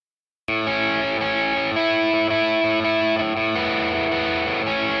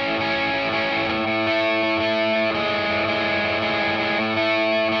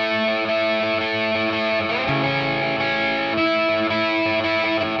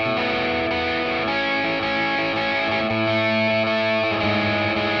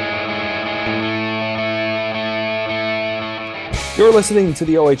You're listening to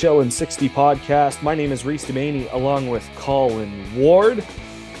the OHL in 60 podcast. My name is Reese Demaney, along with Colin Ward.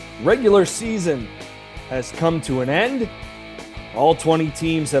 Regular season has come to an end. All 20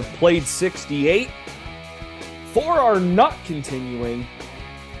 teams have played 68. 4 are not continuing,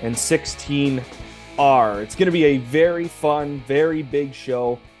 and 16 are. It's going to be a very fun, very big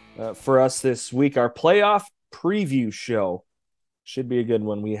show for us this week. Our playoff preview show should be a good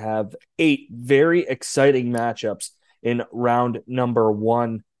one. We have 8 very exciting matchups in round number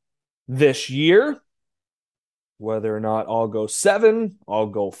 1 this year. Whether or not I'll go 7, I'll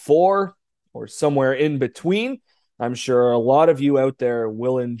go 4, or somewhere in between, I'm sure a lot of you out there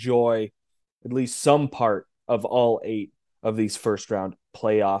will enjoy at least some part of all 8 of these first round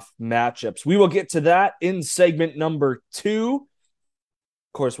playoff matchups. We will get to that in segment number 2.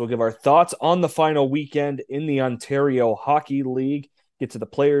 Of course, we'll give our thoughts on the final weekend in the Ontario Hockey League, get to the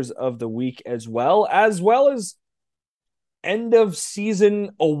players of the week as well as end of season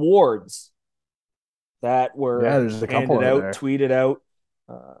awards that were handed out, tweeted out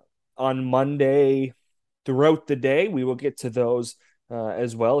on Monday throughout the day. We will get to those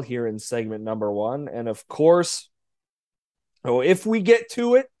as well here in segment number 1. And of course, if we get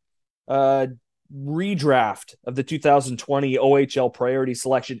to it, redraft of the 2020 OHL priority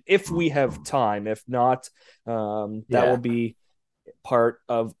selection, if we have time. If not, that will be part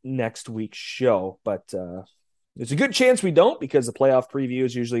of next week's show. But there's a good chance we don't, because the playoff preview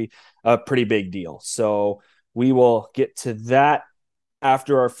is usually a pretty big deal. So we will get to that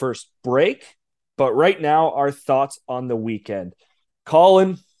after our first break. But right now, our thoughts on the weekend.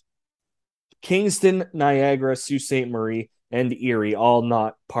 Colin, Kingston, Niagara, Sault Ste. Marie, and Erie, all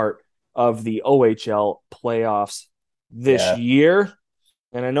not part of the OHL playoffs this year.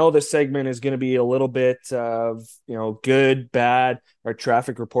 And I know this segment is going to be a little bit of, good, bad. Our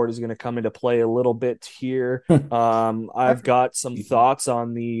traffic report is going to come into play a little bit here. I've got some thoughts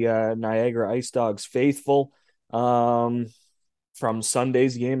on the Niagara Ice Dogs faithful from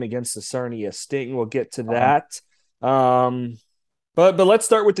Sunday's game against the Sarnia Sting. We'll get to that. But let's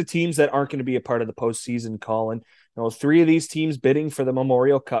start with the teams that aren't going to be a part of the postseason, Colin. 3 of these teams bidding for the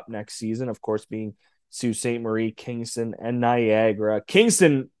Memorial Cup next season, of course, being Sault Ste. Marie, Kingston, and Niagara.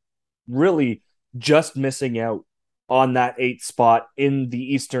 Kingston really just missing out on that 8th spot in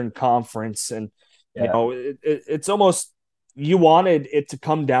the Eastern Conference. And, it's almost, you wanted it to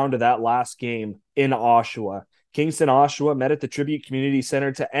come down to that last game in Oshawa. Kingston, Oshawa met at the Tribute Community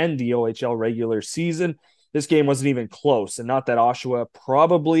Center to end the OHL regular season. This game wasn't even close. And not that Oshawa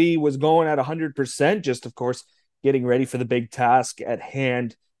probably was going at 100%, just, of course, getting ready for the big task at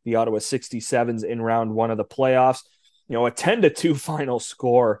hand, the Ottawa 67s in round 1 of the playoffs. A 10-2 final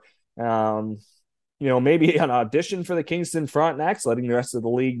score. Maybe an audition for the Kingston Frontenacs, letting the rest of the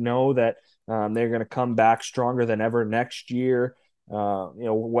league know that they're going to come back stronger than ever next year.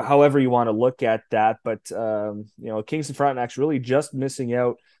 However you want to look at that. But, Kingston Frontenacs really just missing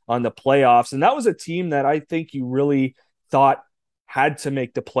out on the playoffs. And that was a team that I think you really thought had to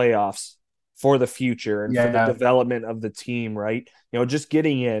make the playoffs for the future and for the development of the team, right? Just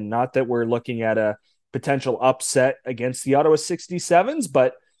getting in, not that we're looking at a potential upset against the Ottawa 67s,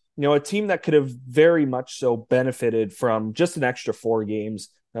 but, a team that could have very much so benefited from just an extra 4 games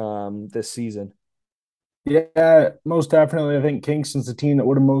this season. Yeah, most definitely. I think Kingston's the team that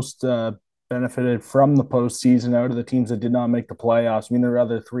would have most benefited from the postseason out of the teams that did not make the playoffs. I mean, there were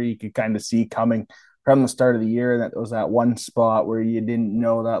other 3 you could kind of see coming from the start of the year. That was that one spot where you didn't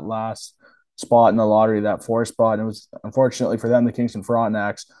know that last spot in the lottery, that 4th spot. And it was, unfortunately for them, the Kingston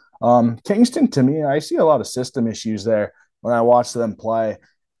Frontenacs. Kingston, to me, I see a lot of system issues there when I watch them play.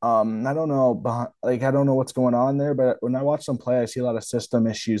 I don't know, I don't know what's going on there, but when I watch them play, I see a lot of system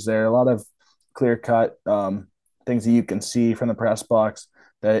issues there, a lot of clear-cut things that you can see from the press box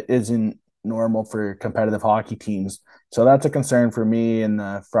that isn't normal for competitive hockey teams. So that's a concern for me in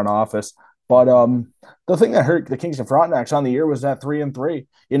the front office. But the thing that hurt the Kingston Frontenacs on the year was that 3-3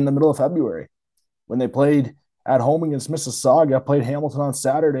 in the middle of February when they played at home against Mississauga, played Hamilton on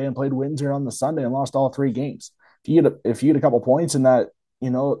Saturday, and played Windsor on the Sunday and lost all 3 games. If you get a couple points in that,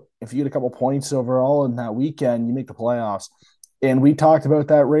 if you get a couple points overall in that weekend, you make the playoffs. And we talked about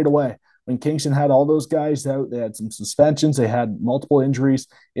that right away. When Kingston had all those guys out, they had some suspensions, they had multiple injuries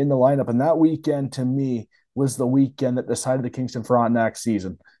in the lineup. And that weekend, to me, was the weekend that decided the Kingston Frontenac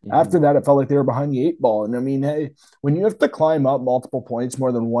season. Mm-hmm. After that, it felt like they were behind the 8 ball. And I mean, hey, when you have to climb up multiple points,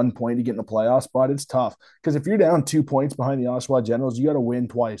 more than 1 point to get in the playoff spot, it's tough. Because if you're down 2 points behind the Oshawa Generals, you got to win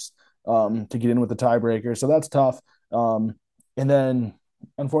twice to get in with the tiebreaker. So that's tough. And then,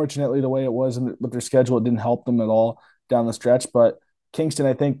 unfortunately, the way it was with their schedule, it didn't help them at all down the stretch. But Kingston,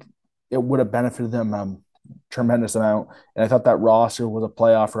 I think it would have benefited them tremendous amount. And I thought that roster was a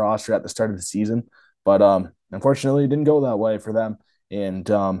playoff roster at the start of the season, but unfortunately, it didn't go that way for them. And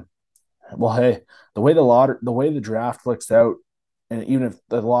well, hey, the way the draft looks out, and even if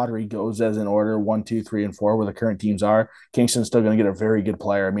the lottery goes as in order 1, 2, 3, and 4, where the current teams are, Kingston's still going to get a very good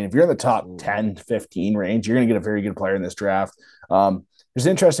player. I mean, if you're in the top 10 to 15 range, you're going to get a very good player in this draft. There's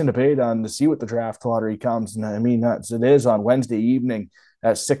an interesting debate on to see what the draft lottery comes. And I mean, it is on Wednesday evening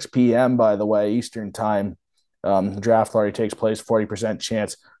at 6 p.m., by the way, Eastern time. The draft lottery takes place, 40%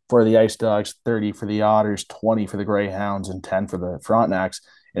 chance for the Ice Dogs, 30 for the Otters, 20 for the Greyhounds, and 10 for the Frontenacs.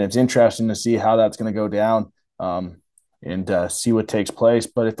 And it's interesting to see how that's going to go down and see what takes place.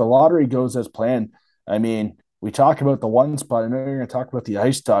 But if the lottery goes as planned, I mean, we talk about the one spot. I know you're going to talk about the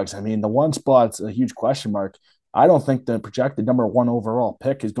Ice Dogs. I mean, the one spot's a huge question mark. I don't think the projected number 1 overall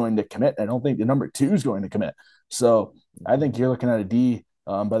pick is going to commit. I don't think the number 2 is going to commit. So I think you're looking at a D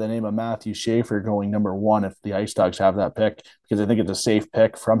by the name of Matthew Schaefer going number 1 if the Ice Dogs have that pick, because I think it's a safe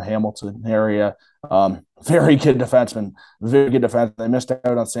pick from Hamilton area. Very good defenseman, very good defense. They missed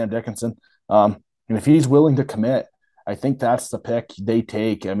out on Sam Dickinson. And if he's willing to commit, I think that's the pick they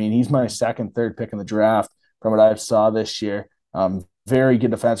take. I mean, he's my second, third pick in the draft from what I saw this year. Very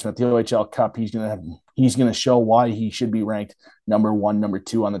good defenseman at the OHL Cup. He's gonna show why he should be ranked number 1, number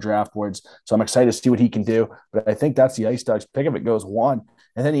 2 on the draft boards. So I'm excited to see what he can do. But I think that's the Ice Dogs pick if it goes 1.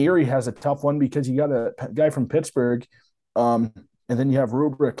 And then Erie has a tough one because you got a guy from Pittsburgh, and then you have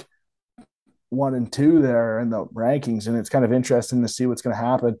Rubric 1 and 2 there in the rankings, and it's kind of interesting to see what's going to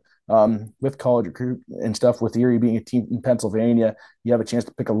happen with college recruit and stuff. With Erie being a team in Pennsylvania, you have a chance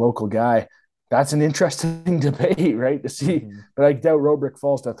to pick a local guy. That's an interesting debate, right? To see, but I doubt Rubric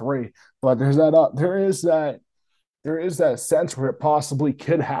falls to 3. But there is that sense where it possibly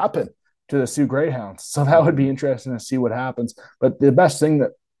could happen to the Sioux Greyhounds. So that would be interesting to see what happens. But the best thing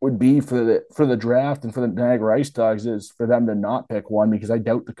that would be for the draft and for the Niagara Ice Dogs is for them to not pick 1, because I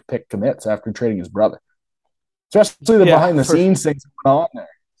doubt the pick commits after trading his brother. Especially the behind the scenes things going on there.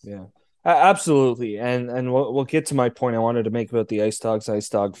 Yeah. Absolutely, and we'll get to my point I wanted to make about the Ice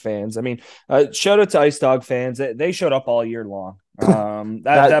Dog fans. I mean, shout out to Ice Dog fans. They showed up all year long.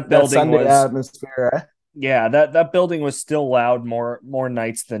 That building Sunday was atmosphere. Eh? Yeah, that building was still loud more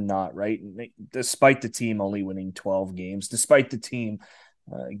nights than not, right? Despite the team only winning 12 games, despite the team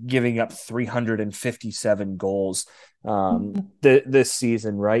giving up 357 goals this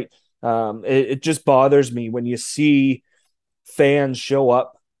season, right? It just bothers me when you see fans show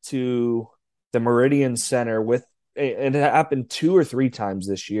up to the Meridian Center with it happened 2 or 3 times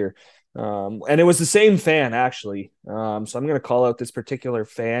this year. And it was the same fan, actually. So I'm going to call out this particular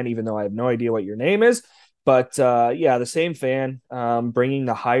fan, even though I have no idea what your name is. But yeah, the same fan bringing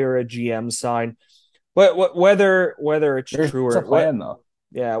the hire a GM sign. Whether it's true or plan, though.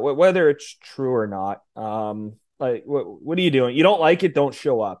 Yeah, whether it's true or not. Like, what are you doing? You don't like it, don't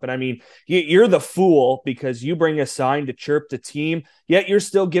show up. And I mean, you're the fool because you bring a sign to chirp the team, yet you're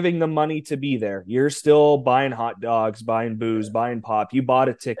still giving them money to be there. You're still buying hot dogs, buying booze, buying pop. You bought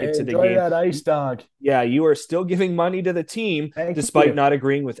a ticket to the game. That Ice Dog. Yeah, you are still giving money to the team despite not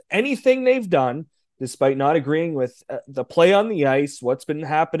agreeing with anything they've done, despite not agreeing with the play on the ice, what's been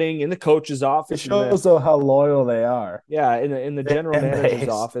happening in the coach's office. It shows how loyal they are. Yeah, in the general manager's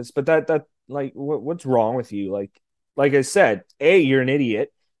office. But that like, what's wrong with you? Like I said, you're an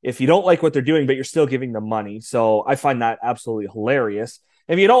idiot if you don't like what they're doing, but you're still giving them money. So I find that absolutely hilarious.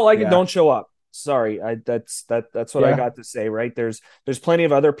 If you don't like it, don't show up. Sorry, that's what I got to say. Right? There's plenty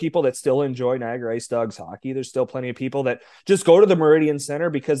of other people that still enjoy Niagara Ice Dogs hockey. There's still plenty of people that just go to the Meridian Center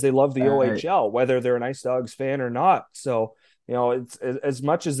because they love the OHL, whether they're an Ice Dogs fan or not. So it's as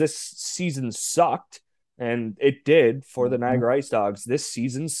much as this season sucked, and it did for the Niagara Ice Dogs. This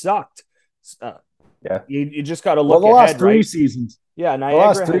season sucked. You just got to look. The ahead, last 3 right? seasons. Yeah,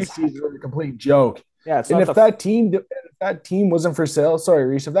 Niagara the last 3 seasons were a complete joke. Yeah, and if that team wasn't for sale, sorry,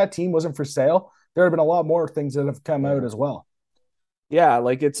 Reese, if that team wasn't for sale, there have been a lot more things that have come out as well. Yeah,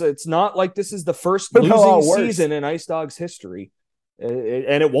 like it's not like this is the first losing season in Ice Dogs history,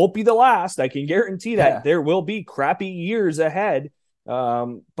 and it won't be the last. I can guarantee that there will be crappy years ahead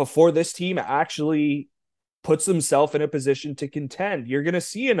before this team actually puts themselves in a position to contend. You're going to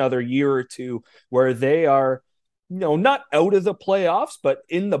see another year or 2 where they are, not out of the playoffs, but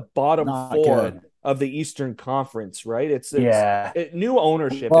in the bottom 4 of the Eastern Conference, right? It's new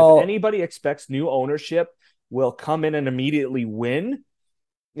ownership. Well, if anybody expects new ownership will come in and immediately win,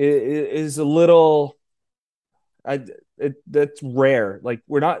 it is a little, that's rare. Like,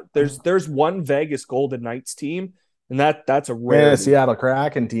 we're not, there's one Vegas Golden Knights team, and that's a rare. Seattle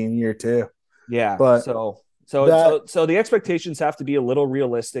Kraken team year 2. Yeah. But so the expectations have to be a little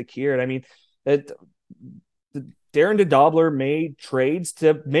realistic here. And I mean, Darren DeDobler made trades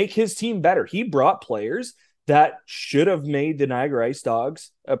to make his team better. He brought players that should have made the Niagara Ice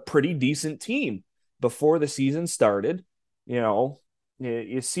Dogs a pretty decent team before the season started.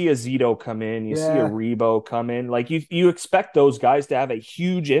 You see a Zito come in, you see a Rebo come in. Like you expect those guys to have a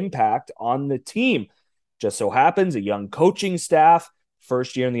huge impact on the team. Just so happens a young coaching staff,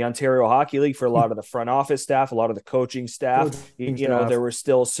 first year in the Ontario Hockey League for a lot of the front office staff, a lot of the coaching staff. There were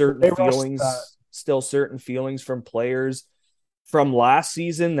still certain feelings from players from last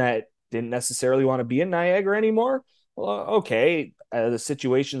season that didn't necessarily want to be in Niagara anymore. Well, okay, the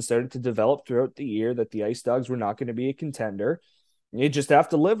situation started to develop throughout the year that the Ice Dogs were not going to be a contender. You just have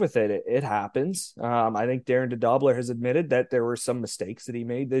to live with it. It happens. I think Darren DeDobler has admitted that there were some mistakes that he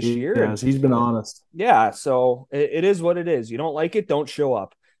made this year. Yes, he's been honest. Yeah, so it is what it is. You don't like it, don't show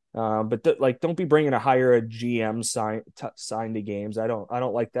up. But don't be bringing a GM sign to games. I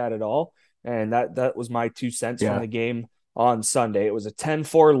don't like that at all. And that was my 2 cents from the game on Sunday. It was a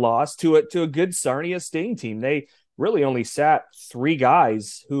 10-4 loss to a good Sarnia Sting team. They really only sat 3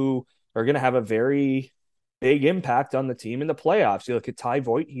 guys who are going to have a very big impact on the team in the playoffs. You look at Ty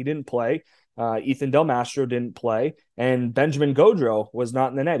Voigt, he didn't play. Ethan Del Mastro didn't play, and Benjamin Gaudreau was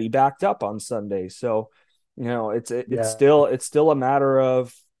not in the net. He backed up on Sunday. So, it's still a matter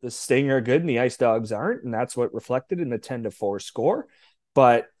of the Sting are good and the Ice Dogs aren't, and that's what reflected in the 10-4 score.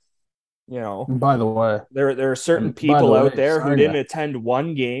 But by the way, there are certain people out there who didn't attend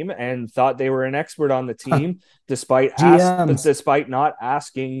one game and thought they were an expert on the team, despite not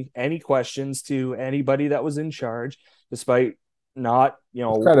asking any questions to anybody that was in charge, despite not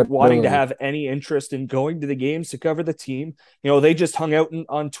wanting to have any interest in going to the games to cover the team. They just hung out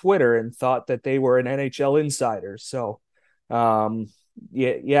on Twitter and thought that they were an NHL insider. So,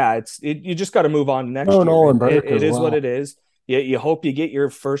 you just got to move on next year. It is what it is. You hope you get your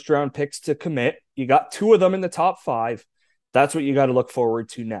first round picks to commit. You got 2 of them in the top 5. That's what you got to look forward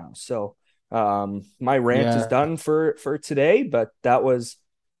to now. So my rant is done for today, but that was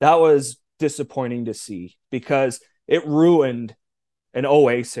disappointing to see because it ruined an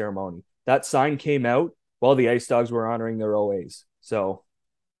OA ceremony. That sign came out while the Ice Dogs were honoring their OAs. So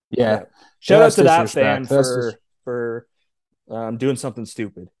shout out to that fan for doing something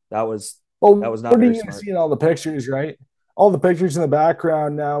stupid. That was not very smart. What are you seeing all the pictures, right? All the pictures in the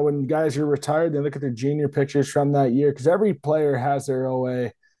background now when guys are retired, they look at their junior pictures from that year because every player has their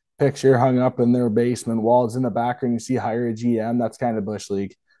OA picture hung up in their basement walls. In the background, you see hire a GM. That's kind of Bush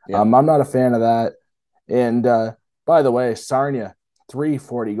League. Yeah. I'm not a fan of that. And by the way, Sarnia, 3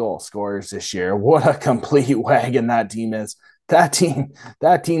 40-goal scorers this year. What a complete wagon that team is. That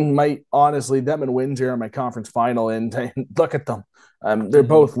team might honestly, them and Windsor are my conference final. And look at them. They're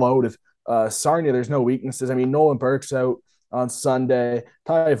both loaded. Sarnia, there's no weaknesses. I mean, Nolan Burke's out on Sunday.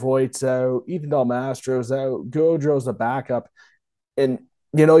 Ty Voigt's out. Ethan Del Mastro's out. Gaudreau's a backup. And,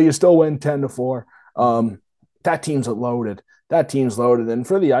 you still win 10-4. That team's loaded. And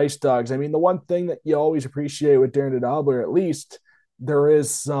for the Ice Dogs, I mean, the one thing that you always appreciate with Darren DeDobler, at least there is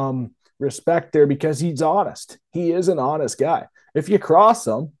some respect there because he's honest. He is an honest guy. If you cross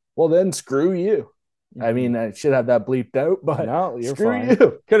him, well, then screw you. I mean, I should have that bleeped out, but no, you're screw fine.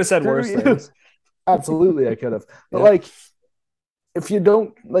 You. Could have said worse things. Absolutely, I could have. But if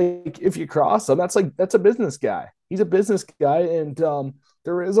you cross him, that's a business guy. He's a business guy, and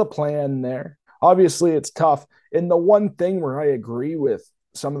there is a plan there. Obviously, it's tough. And the one thing where I agree with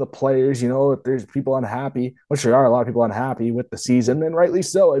some of the players, if there's people unhappy, which there are a lot of people unhappy with the season, and rightly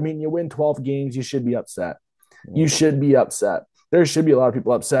so. I mean, you win 12 games, you should be upset. You should be upset. There should be a lot of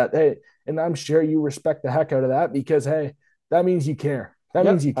people upset. Hey. And I'm sure you respect the heck out of that because, hey, that means you care. That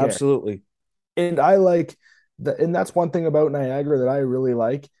means you care. Absolutely. And I like and that's one thing about Niagara that I really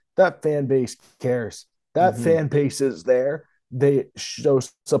like. That fan base cares. That fan base is there. They show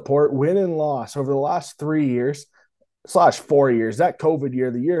support, win and loss over the last 3 years / 4 years. That COVID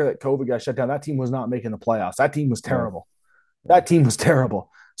year, the year that COVID got shut down, that team was not making the playoffs. That team was terrible. That team was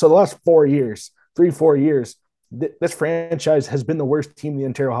terrible. So the last 4 years, 3-4 years, this franchise has been the worst team in the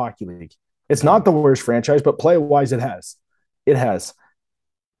Ontario Hockey League. It's not the worst franchise, but play-wise, it has. It has.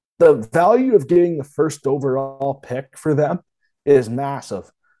 The value of getting the first overall pick for them is massive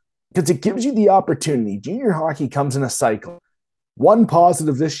because it gives you the opportunity. Junior hockey comes in a cycle. One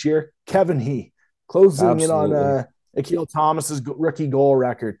positive this year, Kevin He, closing in on Akil Thomas's rookie goal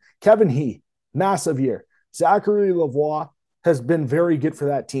record. Kevin He, massive year. Zachary Lavoie has been very good for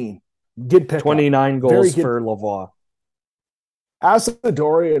that team. Good pick. 29 goals for Lavoie.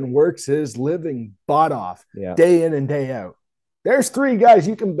 Asadorian works his living butt off day in and day out. There's 3 guys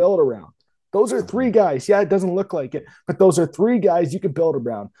you can build around. Those are three guys. Yeah, it doesn't look like it, but those are three guys you can build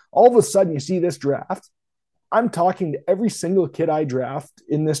around. All of a sudden, you see this draft. I'm talking to every single kid I draft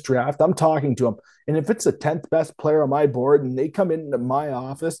in this draft. I'm talking to them. And if it's the 10th best player on my board and they come into my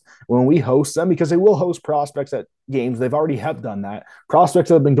office when we host them, because they will host prospects at games, they've already have done that. Prospects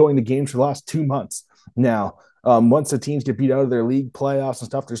have been going to games for the last 2 months now. Once the teams get beat out of their league playoffs and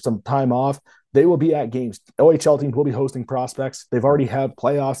stuff, there's some time off. They will be at games. OHL teams will be hosting prospects. They've already had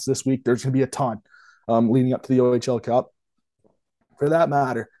playoffs this week. There's going to be a ton leading up to the OHL Cup. For that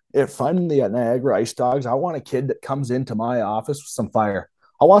matter, if I'm the Niagara Ice Dogs, I want a kid that comes into my office with some fire.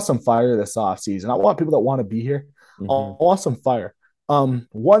 I want some fire this offseason. I want people that want to be here. I want some fire.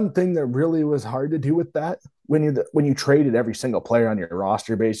 One thing that really was hard to do with that, when you traded every single player on your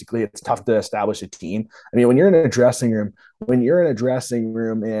roster, basically, it's tough to establish a team. I mean, when you're in a dressing room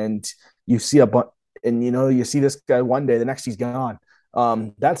and you see you see this guy one day, the next he's gone.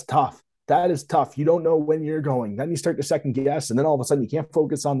 That's tough. That is tough. You don't know when you're going. Then you start to second guess, and then all of a sudden you can't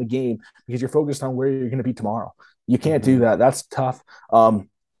focus on the game because you're focused on where you're going to be tomorrow. You can't do that. That's tough.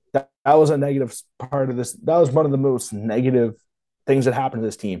 That was a negative part of this. That was one of the most negative things that happened to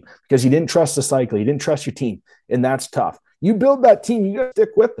this team because you didn't trust the cycle. You didn't trust your team, and that's tough. You build that team. You got to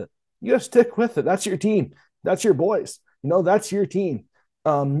stick with it. You got to stick with it. That's your team. That's your boys. That's your team.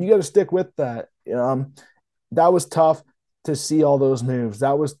 You got to stick with that. That was tough to see all those moves.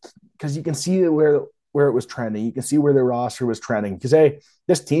 That was because you can see where it was trending. You can see where the roster was trending. Because, hey,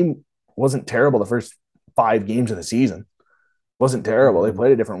 this team wasn't terrible the first 5 games of the season. Wasn't terrible. They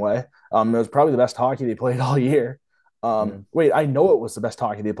played a different way. It was probably the best hockey they played all year. Wait, I know it was the best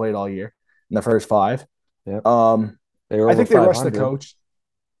hockey they played all year in the first 5. Yep. I think they rushed the coach.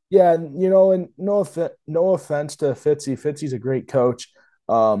 Yeah, and no offense to Fitzy. Fitzy's a great coach,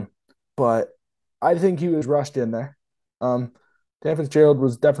 but I think he was rushed in there. Dan Fitzgerald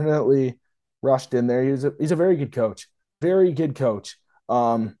was definitely rushed in there. He's a very good coach. Very good coach.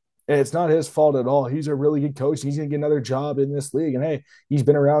 And it's not his fault at all. He's a really good coach. He's going to get another job in this league. And, hey, he's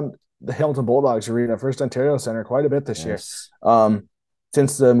been around the Hamilton Bulldogs Arena, First Ontario Center, quite a bit this year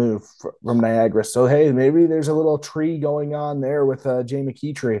since the move from Niagara. So, hey, maybe there's a little tree going on there with Jay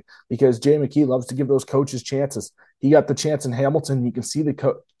McKee tree because Jay McKee loves to give those coaches chances. He got the chance in Hamilton. You can see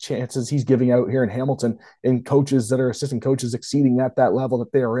the chances he's giving out here in Hamilton and coaches that are assistant coaches exceeding at that level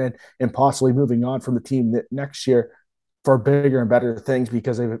that they are in and possibly moving on from the team next year for bigger and better things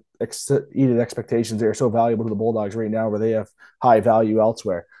because they've exceeded expectations. They are so valuable to the Bulldogs right now where they have high value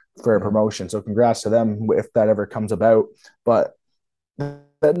elsewhere for a promotion. So congrats to them if that ever comes about. But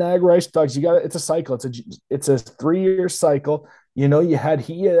that Niagara Ice Dogs, it's a cycle. It's a 3-year cycle. He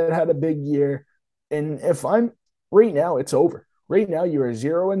had a big year. And if I'm right now, it's over. Right now you are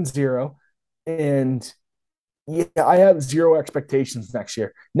 0-0. And yeah, I have 0 expectations next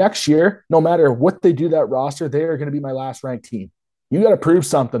year. Next year, no matter what they do that roster, they are going to be my last ranked team. You got to prove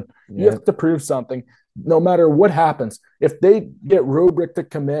something. Yeah. You have to prove something no matter what happens. If they get Rubric to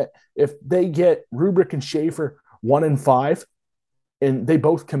commit, if they get Rubric and Schaefer 1-5 and they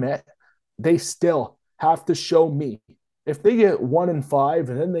both commit, they still have to show me. If they get 1-5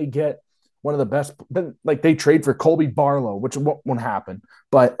 and then they get one of the best, then like they trade for Colby Barlow, which won't happen.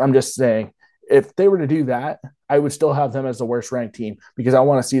 But I'm just saying, if they were to do that, I would still have them as the worst ranked team because I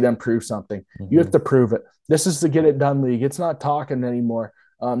want to see them prove something. You have to prove it. This is the get it done league. It's not talking anymore.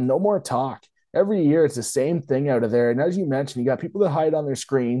 No more talk. Every year it's the same thing out of there. And as you mentioned, you got people that hide on their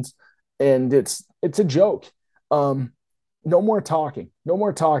screens and it's a joke. No more talking. No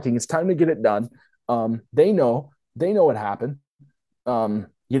more talking. It's time to get it done. They know what happened.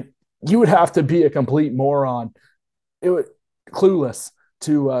 You would have to be a complete moron. Clueless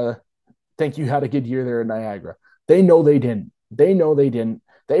to think you had a good year there in Niagara. They know they didn't.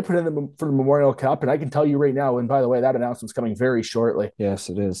 They put in for the Memorial Cup, and I can tell you right now, and by the way, that announcement's coming very shortly. Yes,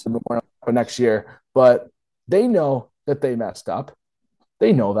 it is. The Memorial Cup next year. But they know that they messed up.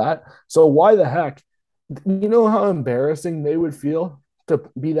 They know that. So why the heck? You know how embarrassing they would feel to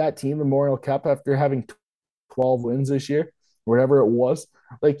be that team Memorial Cup after having 12 wins this year, whatever it was?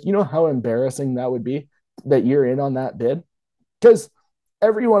 Like, you know how embarrassing that would be that you're in on that bid? Because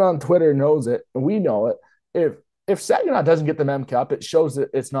everyone on Twitter knows it, and we know it. If Saginaw doesn't get the Mem Cup, it shows that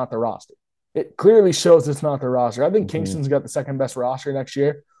it's not the roster. It clearly shows it's not the roster. I think Kingston's got the second best roster next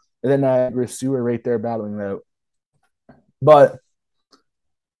year, and then Niagara Sioux are right there battling it out. But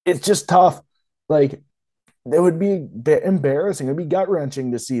it's just tough. Like, it would be embarrassing. It would be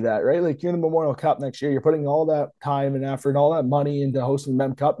gut-wrenching to see that, right? Like, you're in the Memorial Cup next year. You're putting all that time and effort and all that money into hosting the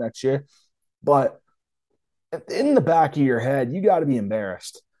Mem Cup next year. But in the back of your head, you got to be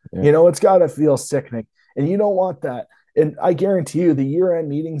embarrassed. Yeah. It's got to feel sickening. And you don't want that. And I guarantee you, the year-end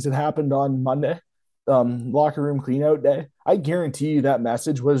meetings that happened on Monday, locker room cleanout day, I guarantee you that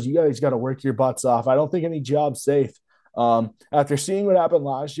message was, you guys got to work your butts off. I don't think any job's safe. After seeing what happened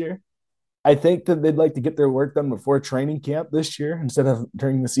last year, I think that they'd like to get their work done before training camp this year instead of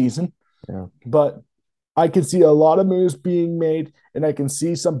during the season. Yeah. But I can see a lot of moves being made, and I can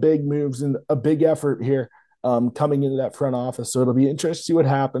see some big moves and a big effort here coming into that front office. So it'll be interesting to see what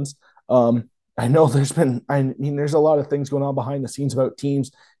happens. I know there's a lot of things going on behind the scenes about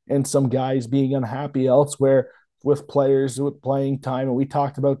teams and some guys being unhappy elsewhere with players with playing time. And we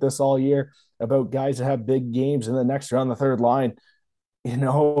talked about this all year about guys that have big games and the next are on the third line.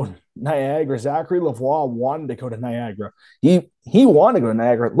 Niagara, Zachary Lavoie wanted to go to Niagara. He wanted to go to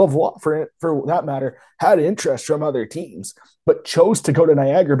Niagara. Lavoie, for that matter, had interest from other teams, but chose to go to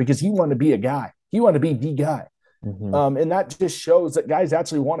Niagara because he wanted to be a guy. He wanted to be the guy. Mm-hmm. And that just shows that guys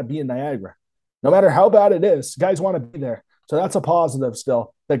actually want to be in Niagara. No matter how bad it is, guys want to be there. So that's a positive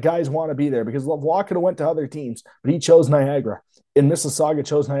still, that guys want to be there, because Lavoie could have went to other teams, but he chose Niagara. And Mississauga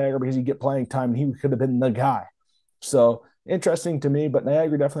chose Niagara because he'd get playing time and he could have been the guy. So interesting to me, but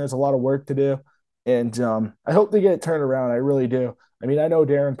Niagara definitely has a lot of work to do. And I hope they get it turned around. I really do. I mean, I know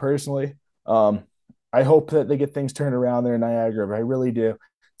Darren personally. I hope that they get things turned around there in Niagara, but I really do.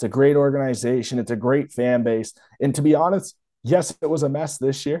 It's a great organization. It's a great fan base. And to be honest, yes, it was a mess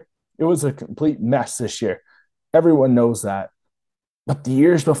this year. It was a complete mess this year. Everyone knows that. But the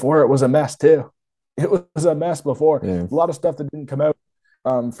years before, it was a mess too. It was a mess before. Yeah. A lot of stuff that didn't come out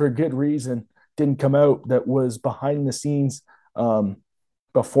for good reason didn't come out that was behind the scenes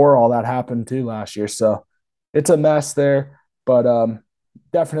before all that happened too last year. So it's a mess there. But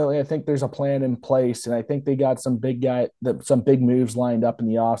definitely, I think there's a plan in place, and I think they got some big moves lined up in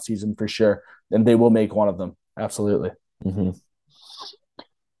the offseason for sure, and they will make one of them. Absolutely. Mm-hmm.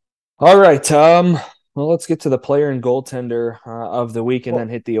 All right. Well, let's get to the player and goaltender of the week, and then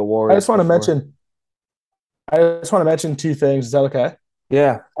hit the awards. I just want to mention two things. Is that okay?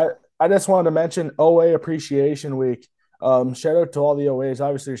 Yeah. I just wanted to mention OA Appreciation Week. Shout out to all the OAs.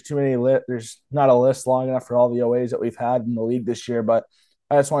 Obviously, there's too many. There's not a list long enough for all the OAs that we've had in the league this year. But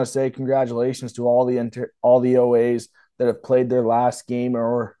I just want to say congratulations to all the OAs that have played their last game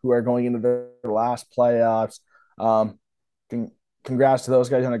or who are going into their last playoffs. Congrats to those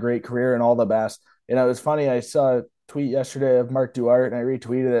guys on a great career and all the best. And it was funny. I saw a tweet yesterday of Mark Duarte, and I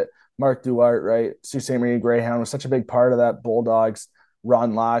retweeted it. Mark Duarte, right? Sault Ste. Marie Greyhound was such a big part of that Bulldogs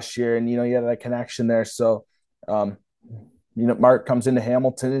run last year, and you had that connection there. So Mark comes into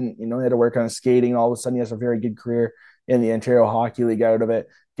Hamilton, and he had to work on his skating, and all of a sudden he has a very good career in the Ontario Hockey League out of it.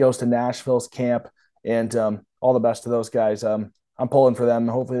 Goes to Nashville's camp, and all the best to those guys. I'm pulling for them.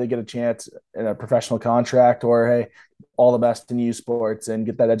 Hopefully they get a chance in a professional contract, or hey, all the best in U Sports and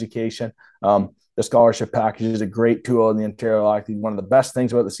get that education. The scholarship package is a great tool in the Ontario Hockey League. One of the best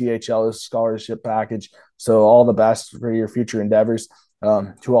things about the CHL is scholarship package. So all the best for your future endeavors.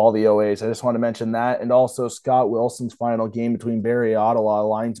 To all the OAs. I just want to mention that. And also Scott Wilson's final game between Barrie Ottawa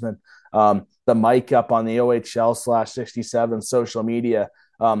linesman, the mic up on the OHL/67 social media.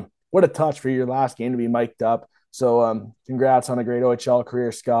 What a touch for your last game to be mic'd up. So congrats on a great OHL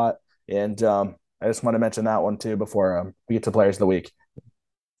career, Scott. And I just want to mention that one too before we get to Players of the Week.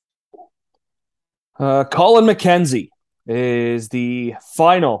 Colin McKenzie is the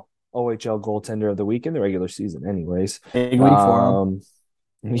final OHL goaltender of the week in the regular season anyways. Big week for him.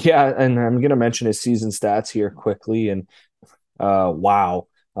 Yeah, and I'm going to mention his season stats here quickly, and wow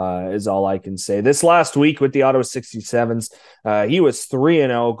is all I can say. This last week with the Ottawa 67s, he was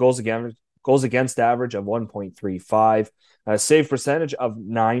 3-0, goals against average of 1.35, save percentage of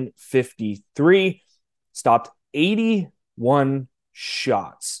 .953, stopped 81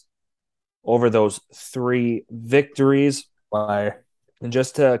 shots over those 3 victories. Fire. And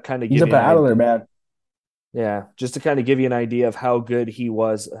just to kind of give you a battler, man. Yeah, just to kind of give you an idea of how good he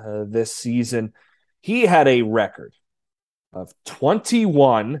was this season, he had a record of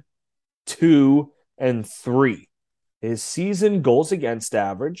 21, 2, and 3. His season goals against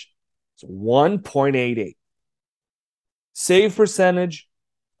average is 1.88. Save percentage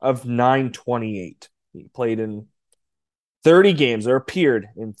of .928. He played in 30 games, or appeared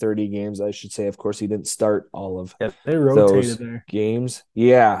in 30 games, I should say. Of course, he didn't start all of they rotated those there. Games.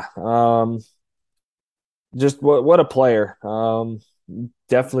 Yeah. Just what a player.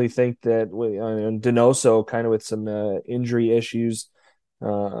 Definitely think that Donoso kind of with some injury issues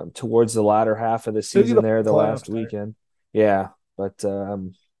towards the latter half of the season there, the last weekend. Yeah. But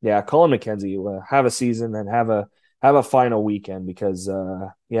Colin McKenzie, have a season and have a final weekend because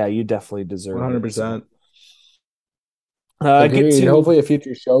you definitely deserve 100%. Agreed. Hopefully a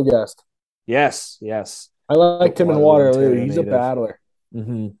future show guest. Yes. I liked him in Waterloo, Waterloo. Ontario He's a native. battler.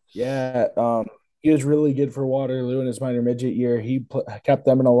 Mm-hmm. Yeah, he was really good for Waterloo in his minor midget year. He kept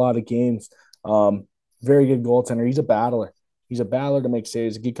them in a lot of games. Um, Very good goaltender. He's a battler. He's a battler to make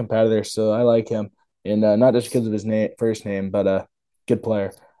saves, a good competitor. So I like him, and not just because of his first name, but a good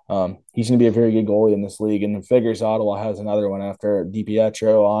player. He's going to be a very good goalie in this league, and figures Ottawa has another one after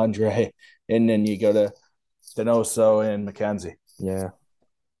DiPietro, Andre, and then you go to Donoso and McKenzie. Yeah.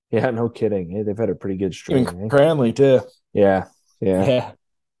 Yeah, no kidding. They've had a pretty good Even string, eh? Cranley too. Yeah. Yeah. Yeah,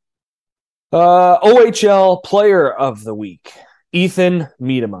 OHL Player of the Week. Ethan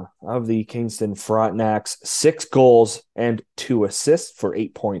Miedema of the Kingston Frontenacs, 6 goals and 2 assists for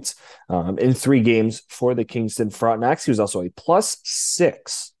 8 points in 3 games for the Kingston Frontenacs. He was also a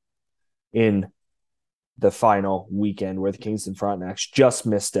 +6 in the final weekend where the Kingston Frontenacs just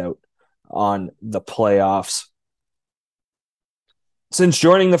missed out on the playoffs. Since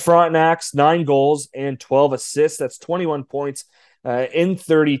joining the Frontenacs, 9 goals and 12 assists. That's 21 points in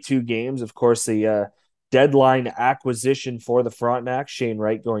 32 games. Of course, the deadline acquisition for the Frontenacs, Shane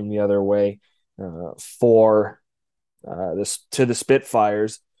Wright going the other way for this to the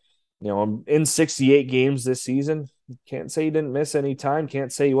Spitfires. You know, in 68 games this season, can't say he didn't miss any time.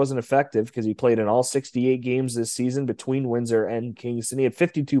 Can't say he wasn't effective because he played in all 68 games this season between Windsor and Kingston. He had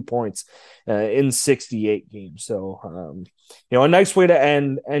 52 points in 68 games. So, you know, a nice way to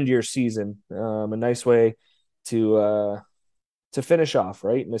end your season. A nice way to finish off,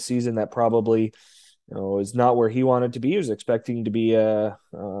 right? In a season that probably, you know, is not where he wanted to be. He was expecting to be a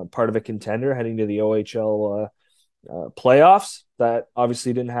part of a contender heading to the OHL playoffs. That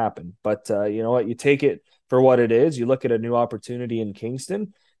obviously didn't happen, but you know what, you take it for what it is. You look at a new opportunity in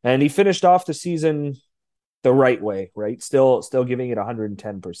Kingston, and he finished off the season the right way, right? Still giving it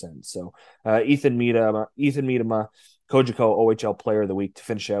 110%. So Ethan Miedema, Cogeco OHL Player of the Week to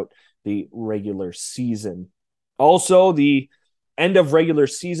finish out the regular season. Also, the end of regular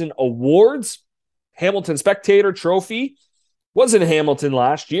season awards. Hamilton Spectator Trophy was in Hamilton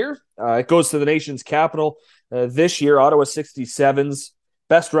last year. It goes to the nation's capital. This year, Ottawa 67's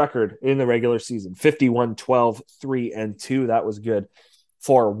best record in the regular season, 51-12-3-2. That was good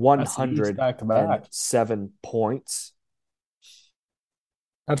for 107 points.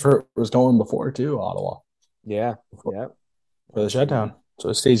 that's where it was going before too, Ottawa. Yeah, yeah. For the shutdown. So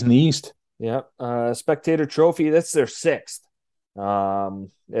it stays in the East. Yeah. Spectator Trophy, that's their 6th.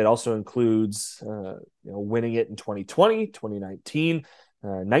 It also includes winning it in 2020, 2019,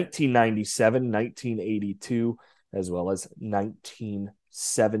 1997, 1982, as well as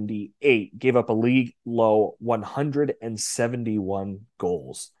 1978. Gave up a league low 171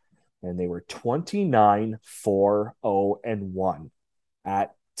 goals, and they were 29-4-0-1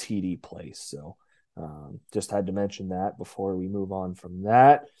 at TD Place. So just had to mention that before we move on from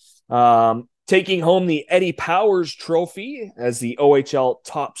that. Taking home the Eddie Powers Trophy as the OHL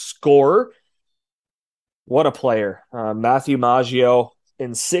top scorer. What a player. Matthew Maggio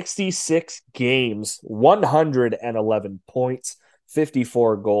in 66 games, 111 points,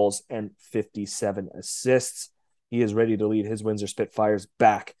 54 goals, and 57 assists. He is ready to lead his Windsor Spitfires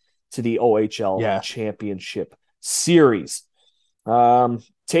back to the OHL Championship Series.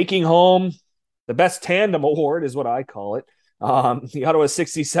 Taking home the best tandem award is what I call it. The Ottawa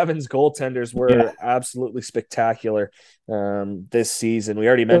 67's goaltenders were absolutely spectacular this season. We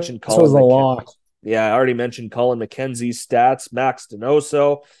already mentioned Colin. This was a lot. Yeah, I already mentioned Colin McKenzie's stats. Max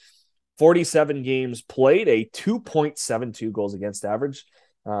Donoso, 47 games played, a 2.72 goals against average,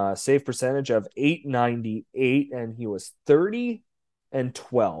 save percentage of .898, and he was 30-12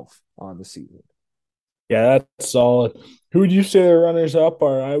 on the season. Yeah, that's solid. Who would you say the runners up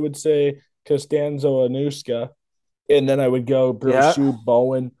are? I would say Costanzo Anuska. And then I would go Brochu,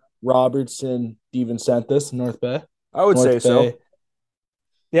 Bowen, Robertson, DiVincentis, North Bay. I would say so.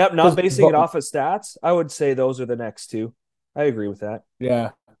 Yep, not basing it off of stats. I would say those are the next two. I agree with that.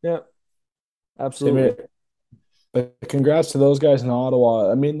 Yeah. Yep. Absolutely. But congrats to those guys in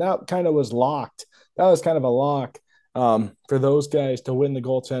Ottawa. I mean, that kind of was locked. That was kind of a lock for those guys to win the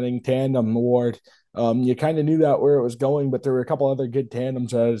goaltending tandem award. You kind of knew that where it was going, but there were a couple other good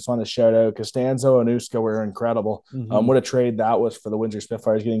tandems that I just want to shout out. Costanzo and Uska were incredible. Mm-hmm. What a trade that was for the Windsor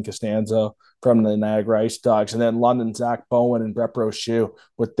Spitfires, getting Costanzo from the Niagara Ice Dogs. And then London, Zach Bowen and Brett Brochu,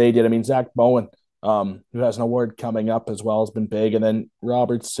 what they did. I mean, Zach Bowen, who has an award coming up as well, has been big. And then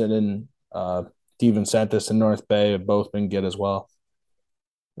Robertson and DiVincentis and North Bay have both been good as well.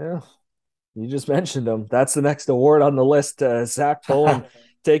 Yeah, you just mentioned them. That's the next award on the list. Zach Bowen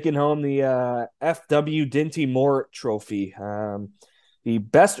taking home the FW Dinty Moore Trophy, the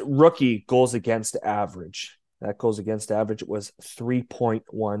best rookie goals against average. That goals against average was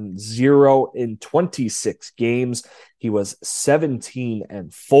 3.10 in 26 games. He was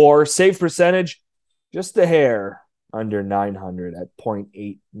 17-4. Save percentage, just a hair under 900 at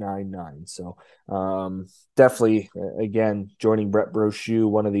 0.899. So definitely, again, joining Brett Brochu,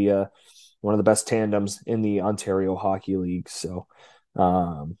 one of the best tandems in the Ontario Hockey League. So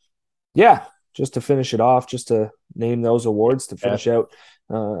just to finish it off, just to name those awards to finish out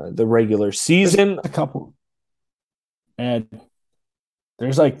the regular season. A couple. And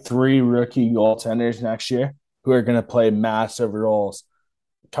there's like 3 rookie goaltenders next year who are going to play massive roles.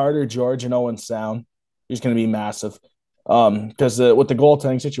 Carter George and Owen Sound is going to be massive because with the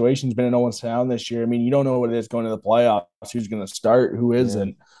goaltending situation has been in Owen Sound this year. I mean, you don't know what it is going to the playoffs, who's going to start, who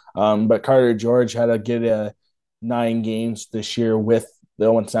isn't. But Carter George had to get 9 games this year with the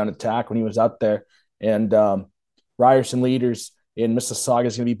Owen Sound attack when he was up there. And Ryerson Leaders in Mississauga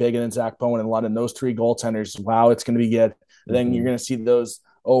is going to be big, and then Zach Bowen in London. Those 3 goaltenders, wow, it's going to be good. And then you're going to see those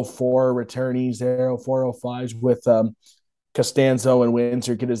 04 returnees there, 04, 05s with Costanzo and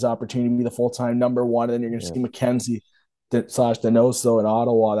Windsor get his opportunity to be the full-time number 1. And then you're going to see McKenzie /Donoso in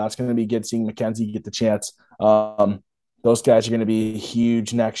Ottawa. That's going to be good seeing McKenzie get the chance. Those guys are going to be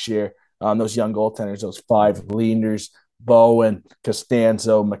huge next year. Those young goaltenders, those 5 leaders, Bowen,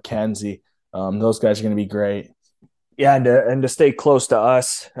 Costanzo, McKenzie. Those guys are going to be great. Yeah, and to stay close to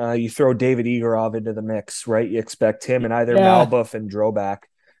us, you throw David Egorov into the mix, right? You expect him and either Malbuff and Drobak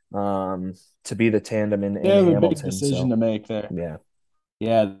to be the tandem in Hamilton. They have a big decision to make there.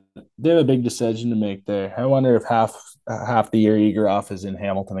 Yeah, they have a big decision to make there. I wonder if half the year Egorov is in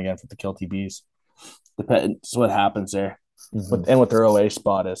Hamilton again for the Kilty Bees. Depends what happens there, and what their OA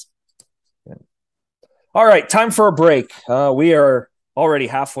spot is. Yeah. All right, time for a break. We are already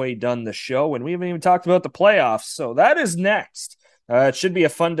halfway done the show, and we haven't even talked about the playoffs. So that is next. It should be a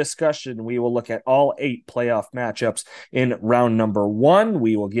fun discussion. We will look at all 8 playoff matchups in round number 1.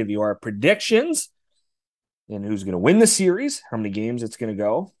 We will give you our predictions and who's going to win the series, how many games it's going to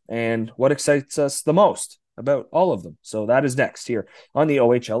go, and what excites us the most about all of them. So that is next here on the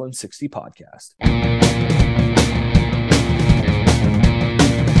OHL in 60 podcast.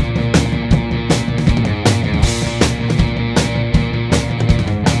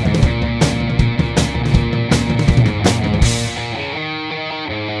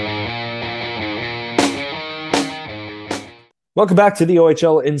 Welcome back to the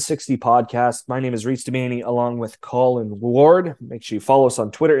OHL in 60 podcast. My name is Reese Demani along with Colin Ward. Make sure you follow us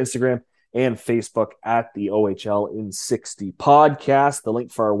on Twitter, Instagram, and Facebook at the OHL in 60 podcast. The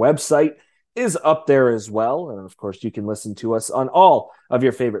link for our website is up there as well. And of course, you can listen to us on all of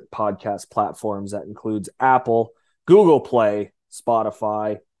your favorite podcast platforms. That includes Apple, Google Play,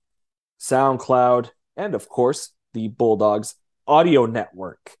 Spotify, SoundCloud, and of course, the Bulldogs Audio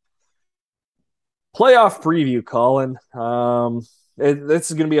Network. Playoff preview, Colin.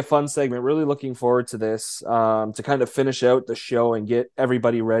 This is going to be a fun segment. Really looking forward to this to kind of finish out the show and get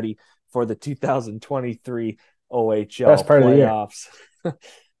everybody ready for the 2023 OHL Best part playoffs. And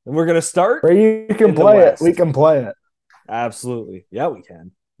we're going to start where you can play it. We can play it. Absolutely. Yeah, we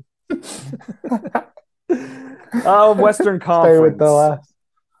can. Western Conference. Stay with the last.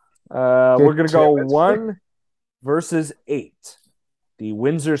 We're going to go 1 versus 8. The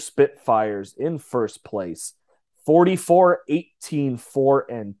Windsor Spitfires in first place,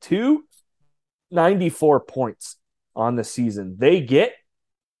 44-18-4-2, 94 points on the season. They get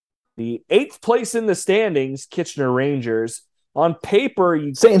the 8th place in the standings, Kitchener Rangers. On paper,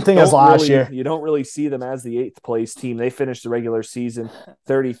 same thing as last year. You don't really see them as the 8th place team. They finished the regular season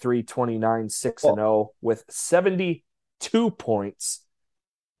 33-29, 6-0 with 72 points.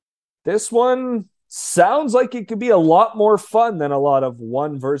 This one sounds like it could be a lot more fun than a lot of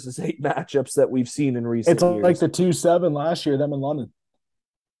 1 versus 8 matchups that we've seen in recent years. It's like the 2-7 last year, them in London.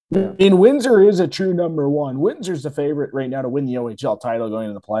 Yeah. I mean, Windsor is a true number 1. Windsor's the favorite right now to win the OHL title going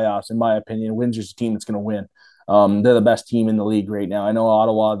into the playoffs. In my opinion, Windsor's the team that's going to win. They're the best team in the league right now. I know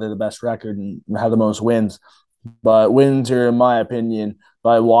Ottawa, they're the best record and have the most wins. But Windsor, in my opinion,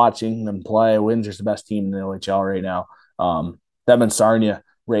 by watching them play, Windsor's the best team in the OHL right now. Them and Sarnia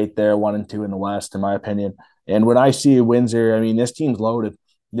right there, 1 and 2 in the West, in my opinion. And when I see Windsor, I mean, this team's loaded.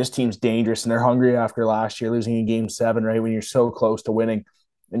 This team's dangerous, and they're hungry after last year losing in Game 7, right, when you're so close to winning,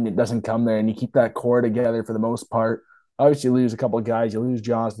 and it doesn't come there, and you keep that core together for the most part. Obviously, you lose a couple of guys. You lose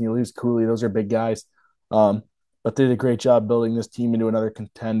Johnson, you lose Cooley. Those are big guys. But they did a great job building this team into another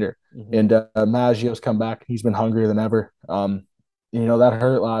contender. Mm-hmm. And Maggio's come back. He's been hungrier than ever. That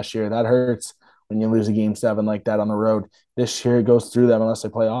hurt last year. That hurts when you lose a Game 7 like that on the road. This year it goes through them unless they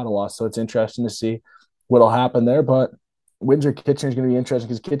play Ottawa. So it's interesting to see what'll happen there. But Windsor Kitchener is going to be interesting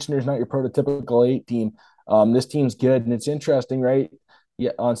because Kitchener's not your prototypical 8 team. This team's good, and it's interesting, right?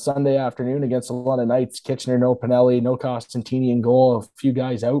 Yeah, on Sunday afternoon against the London Knights, Kitchener, no Pinelli, no Costantini in goal, a few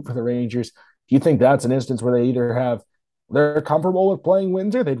guys out for the Rangers. Do you think that's an instance where they either have they're comfortable with playing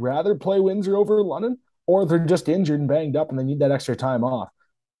Windsor, they'd rather play Windsor over London, or they're just injured and banged up and they need that extra time off?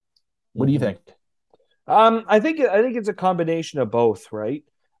 What do you think? I think it's a combination of both, right?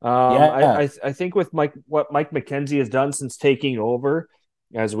 Yeah, I think with what Mike McKenzie has done since taking over,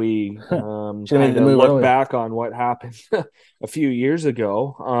 as we should have made kind the of move look earlier. back on what happened a few years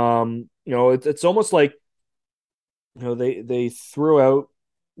ago, it's almost like they threw out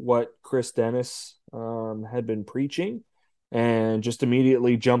what Chris Dennis had been preaching and just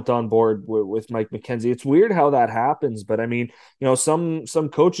immediately jumped on board with Mike McKenzie. It's weird how that happens, but I mean, some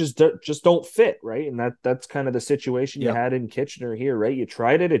coaches just don't fit, right? And that's kind of the situation you Yep. had in Kitchener here, right? You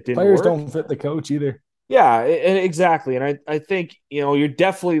tried it, it didn't Players work. don't fit the coach either. Yeah, exactly. And I think, you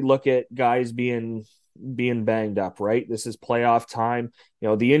definitely look at guys being banged up, right? This is playoff time.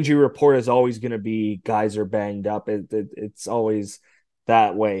 The injury report is always going to be guys are banged up. It's always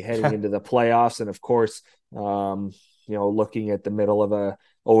that way heading into the playoffs. And of course, looking at the middle of a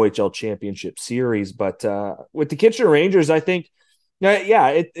OHL championship series. But with the Kitchener Rangers, I think, yeah,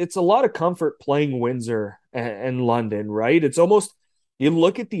 it's a lot of comfort playing Windsor and London, right? It's almost, you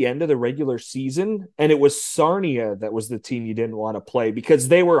look at the end of the regular season, and it was Sarnia that was the team you didn't want to play because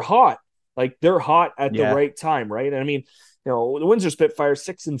they were hot. Like, they're hot at the Yeah. right time, right? And I mean, the Windsor Spitfires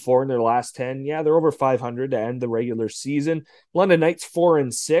 6-4 in their last 10. Yeah, they're over 500 to end the regular season. London Knights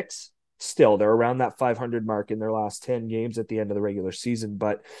 4-6. Still, they're around that 500 mark in their last 10 games at the end of the regular season.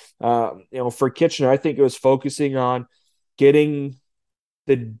 But for Kitchener, I think it was focusing on getting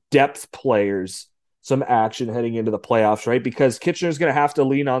the depth players some action heading into the playoffs, right? Because Kitchener's going to have to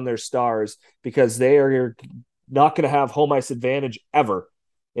lean on their stars because they are not going to have home ice advantage ever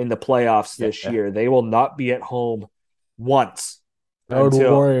in the playoffs this Yeah. year. They will not be at home once Road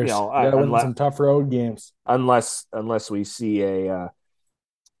until, Warriors. You got to win unless some tough road games. unless we see a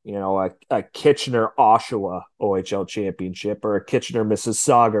Kitchener Oshawa OHL championship or a Kitchener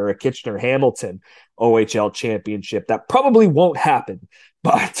Mississauga or a Kitchener Hamilton OHL championship. That probably won't happen.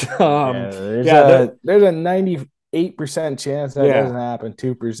 But Yeah, there's yeah, a 98% chance that yeah, doesn't happen.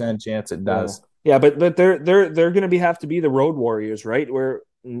 2% chance it yeah, does. yeah. But they're going to have to be the Road Warriors, right? Where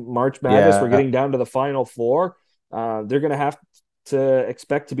March Madness, we're Yeah. getting down to the Final Four. They're going to have to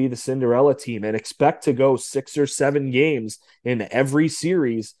expect to be the Cinderella team and expect to go 6 or 7 games in every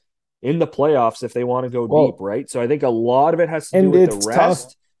series in the playoffs if they want to go deep, Well, right? So I think a lot of it has to do and with the it's tough.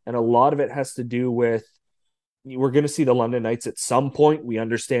 rest, and a lot of it has to do with we're going to see the London Knights at some point. We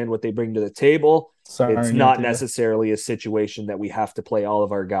understand what they bring to the table. It's Sarnia not too. necessarily a situation that we have to play all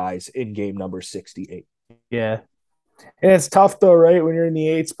of our guys in game number 68. Yeah. And it's tough though, right? When you're in the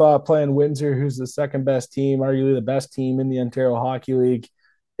 8 spot playing Windsor, who's the second best team, arguably the best team in the Ontario Hockey League.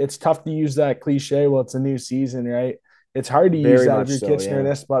 It's tough to use that cliche. Well, it's a new season, right? It's hard to use Very that if much you're so, Kitchener in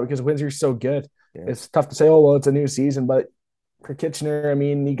yeah. this spot because Windsor's so good. Yeah. It's tough to say, oh, well, it's a new season, but for Kitchener, I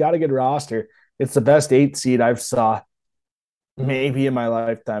mean, you got a good roster. It's the best 8 seed I've saw maybe in my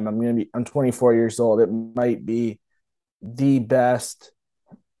lifetime. I'm 24 years old. It might be the best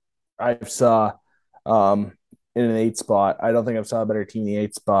I've saw um, in an 8 spot. I don't think I've saw a better team in the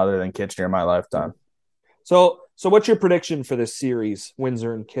 8 spot other than Kitchener in my lifetime. So what's your prediction for this series,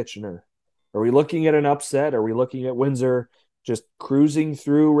 Windsor and Kitchener? Are we looking at an upset? Are we looking at Windsor just cruising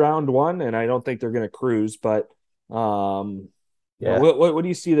through round one? And I don't think they're going to cruise, but Yeah. what do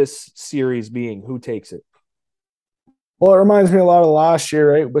you see this series being? Who takes it? Well, it reminds me a lot of last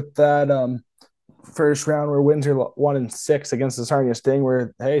year, right? With that first round where Windsor won in 6 against the Sarnia Sting,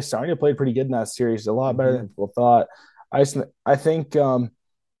 where hey, Sarnia played pretty good in that series, a lot better Mm-hmm. than people thought. I I think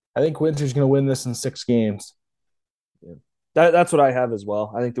I think Windsor's going to win this in 6 games. Yeah. That's what I have as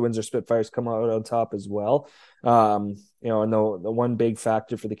well. I think the Windsor Spitfires come out on top as well. And the one big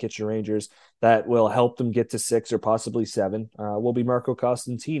factor for the Kitchener Rangers that will help them get to 6 or possibly 7 will be Marco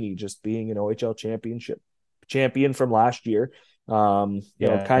Costantini just being an OHL championship champion from last year. Kind of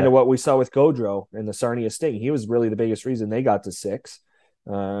Yeah. what we saw with Gaudreau and the Sarnia Sting. He was really the biggest reason they got to 6.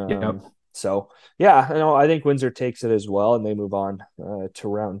 Yep. So yeah, I think Windsor takes it as well, and they move on to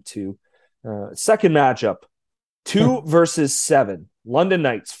round 2. Second matchup, 2 versus 7. London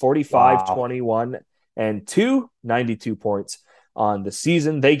Knights, Wow. 45-21 and 92 points on the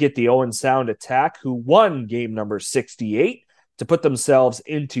season. They get the Owen Sound Attack, who won game number 68 to put themselves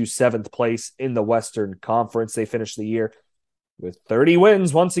into 7th place in the Western Conference. They finished the year with 30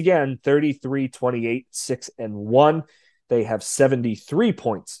 wins once again, 33-28, 6-1. They have 73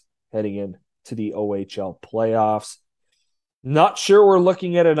 points heading in to the OHL playoffs. Not sure we're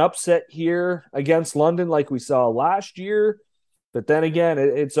looking at an upset here against London like we saw last year. But then again,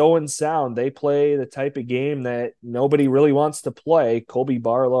 it's Owen Sound. They play the type of game that nobody really wants to play. Colby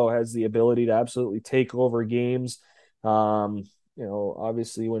Barlow has the ability to absolutely take over games.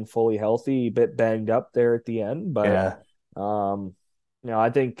 Obviously when fully healthy, a bit banged up there at the end, but Yeah.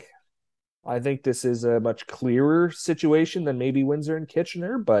 I think this is a much clearer situation than maybe Windsor and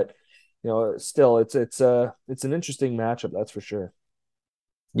Kitchener, but still it's an interesting matchup, that's for sure.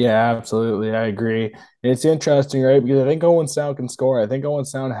 Yeah, absolutely. I agree. It's interesting, right? Because I think Owen Sound can score. I think Owen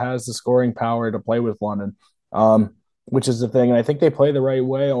Sound has the scoring power to play with London, which is the thing. And I think they play the right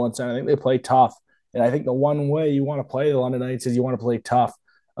way, Owen Sound. I think they play tough. And I think the one way you want to play the London Knights is you want to play tough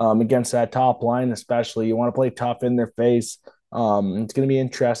against that top line, especially. You want to play tough in their face. It's going to be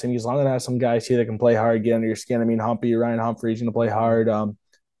interesting because London has some guys here that can play hard, get under your skin. I mean, Ryan Humphrey's going to play hard.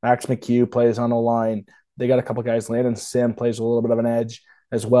 Max McHugh plays on the line. They got a couple guys. Landon Sim plays a little bit of an edge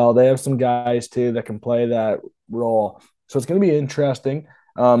as well. They have some guys too that can play that role. So it's going to be interesting.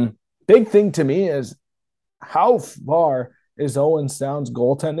 Big thing to me is how far is Owen Sound's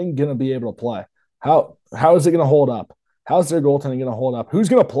goaltending going to be able to play? How is it going to hold up? How's their goaltending going to hold up? Who's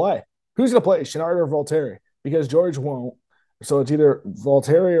going to play? Who's going to play, Chenard or Voltaire? Because George won't. So it's either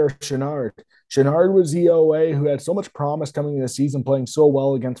Voltaire or Chenard. Chenard was EOA who had so much promise coming into the season, playing so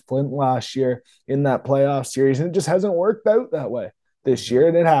well against Flint last year in that playoff series, and it just hasn't worked out that way this year.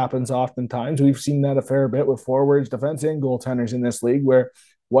 And it happens oftentimes. We've seen that a fair bit with forwards, defense, and goaltenders in this league where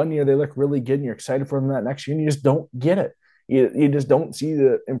one year they look really good and you're excited for them that next year and you just don't get it. You just don't see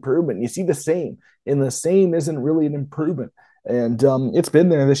the improvement. You see the same, and the same isn't really an improvement. And it's been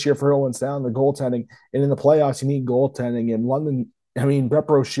there this year for Owen Sound, the goaltending. And in the playoffs, you need goaltending. And London, I mean, Brett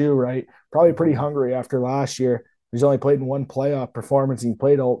Brochu, right? Probably pretty hungry after last year. He's only played in one playoff performance. He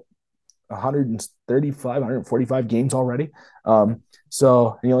played all 135, 145 games already.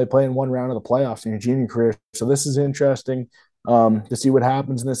 So you only play in one round of the playoffs in your junior career. So this is interesting to see what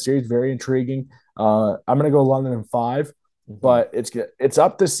happens in this series. Very intriguing. I'm going to go London in 5, but it's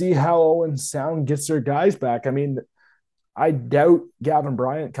up to see how Owen Sound gets their guys back. I mean, I doubt Gavin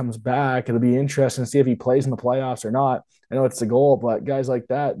Bryant comes back. It'll be interesting to see if he plays in the playoffs or not. I know it's the goal, but guys like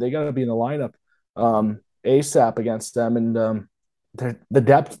that, they got to be in the lineup ASAP against them. And the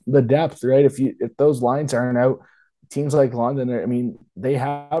depth, right? If those lines aren't out, teams like London, I mean, they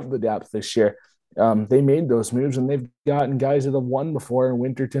have the depth this year. They made those moves, and they've gotten guys that have won before in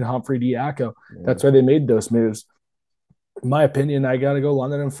Winterton, Humphrey, Diaco. Yeah. That's why they made those moves. In my opinion, I got to go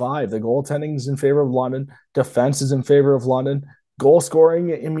London in 5. The goaltending is in favor of London. Defense is in favor of London. Goal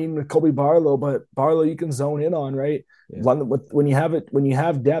scoring, I mean, with Colby Barlow, but Barlow you can zone in on, right? Yeah. London, when you have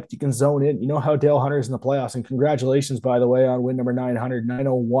depth, you can zone in. You know how Dale Hunter's in the playoffs, and congratulations, by the way, on win number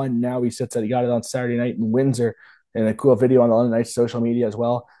 901. Now he sits at, he got it on Saturday night in Windsor, and a cool video on the London Knights social media as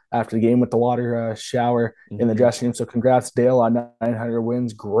well after the game with the water shower in the dressing room. So congrats, Dale, on 900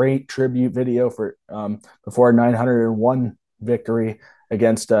 wins. Great tribute video for before 901 victory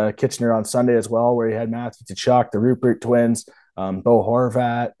against Kitchener on Sunday as well, where he had Matthew Tkachuk, the Rupert twins, Bo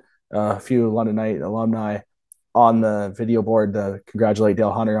Horvat, a few London Knight alumni on the video board to congratulate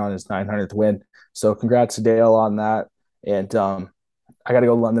Dale Hunter on his 900th win. So congrats to Dale on that. And I got to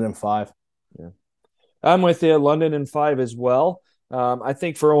go London in 5. Yeah, I'm with you. London in 5 as well. I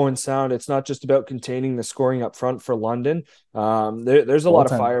think for Owen Sound, it's not just about containing the scoring up front for London. There's a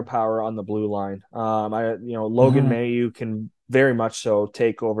lot of firepower on the blue line. Logan Mailloux can very much so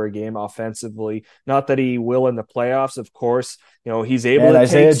take over a game offensively. Not that he will in the playoffs, of course. He's able to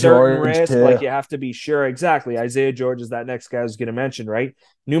take certain risks. Like, you have to be sure. Exactly. Isaiah George is that next guy I was going to mention, right?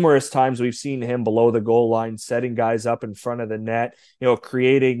 Numerous times we've seen him below the goal line, setting guys up in front of the net,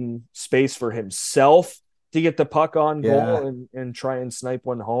 creating space for himself to get the puck on goal and try and snipe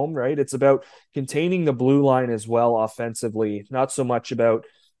one home, right? It's about containing the blue line as well offensively. Not so much about,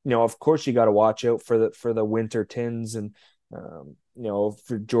 of course you got to watch out for the Wintertons and,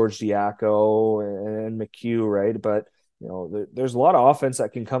 for George Diaco and McHugh, right? But, there's a lot of offense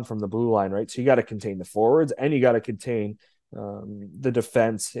that can come from the blue line, right? So you got to contain the forwards and you got to contain the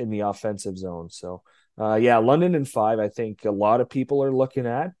defense in the offensive zone. So, London in 5, I think a lot of people are looking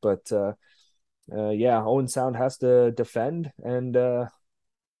at, but, Owen Sound has to defend and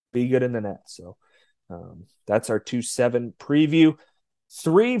be good in the net. So that's our 2-7 preview.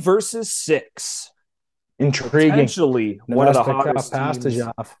 3 versus 6. Intriguing. Potentially one of the hottest teams.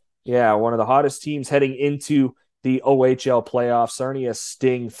 One of the hottest teams heading into the OHL playoffs. Sarnia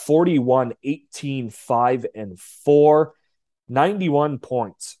Sting 41-18-5-4, 91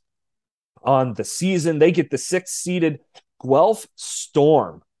 points on the season. They get the 6th seeded Guelph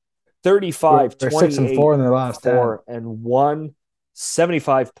Storm 35, They're 6-4 in their last 10. 4 and 1,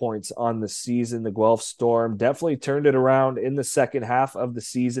 75 points on the season. The Guelph Storm definitely turned it around in the second half of the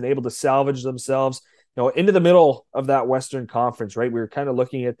season, able to salvage themselves, into the middle of that Western Conference, right? We were kind of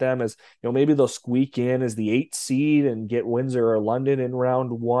looking at them as, maybe they'll squeak in as the 8th seed and get Windsor or London in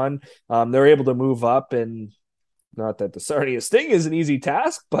round 1. They're able to move up, and not that the Sarnia Sting is an easy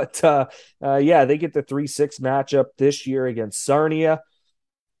task, but they get the 3-6 matchup this year against Sarnia.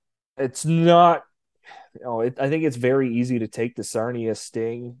 It's not, I think it's very easy to take the Sarnia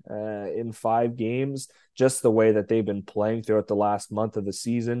Sting in 5 games, just the way that they've been playing throughout the last month of the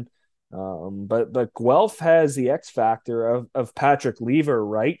season. But Guelph has the X factor of Patrick Lever,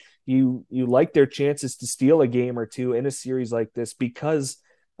 right? You like their chances to steal a game or two in a series like this because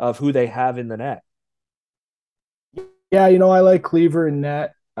of who they have in the net. Yeah, I like Lever in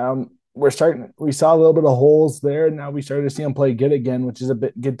net. We saw a little bit of holes there, and now we started to see him play good again, which is a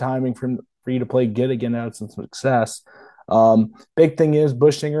bit good timing for you to play good again out of some success. Big thing is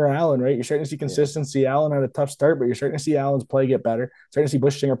Bushsinger Allen, right? You're starting to see consistency. Yeah. Allen had a tough start, but you're starting to see Allen's play get better. Starting to see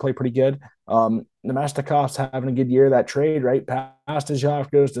Bushsinger play pretty good. Nemestikov's having a good year. That trade, right?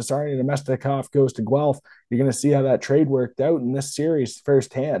 Pastajov goes to Sarnia, Nemestikov goes to Guelph. You're going to see how that trade worked out in this series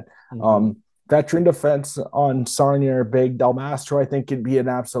firsthand. Mm-hmm. Veteran defense on Sarnia are big. Del Mastro, I think, could be an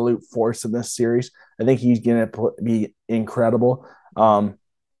absolute force in this series. I think he's going to be incredible.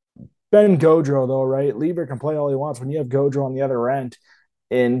 Ben Gaudreau, though, right? Lever can play all he wants. When you have Gaudreau on the other end,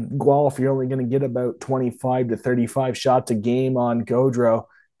 in Guelph, you're only going to get about 25 to 35 shots a game on Gaudreau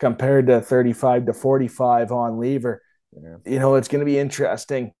compared to 35 to 45 on Lever. Yeah. It's going to be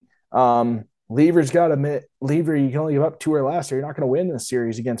interesting. Lever's got to admit, Lever, you can only give up 2 or less, or you're not going to win this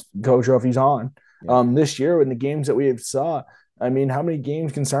series against Gaudreau if he's on. Yeah. This year, in the games that we have saw, how many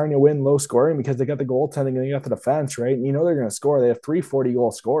games can Sarnia win low scoring because they got the goaltending and they got the defense, right? And they're going to score. They have 3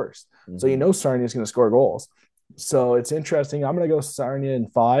 40-goal scorers. Mm-hmm. So Sarnia's going to score goals. So it's interesting. I'm going to go Sarnia in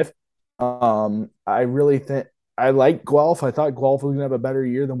 5. I really think I like Guelph. I thought Guelph was going to have a better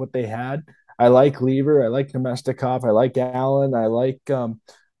year than what they had. I like Lever. I like Nemestikov. I like Allen. I like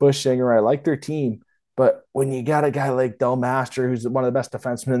Bushsinger. I like their team. But when you got a guy like Del Master, who's one of the best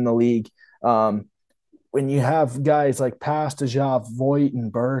defensemen in the league, when you have guys like Pastajov, Voigt,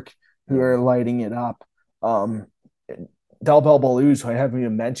 and Burke who are lighting it up, Del Belbaluz, who I haven't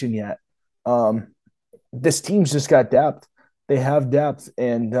even mentioned yet, this team's just got depth. They have depth,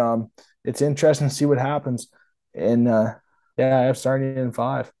 and it's interesting to see what happens. And I have Sarnia in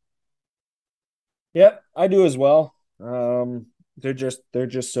 5. Yep, I do as well. They're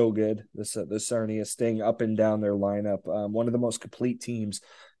just so good. The Sarnia Sting up and down their lineup. One of the most complete teams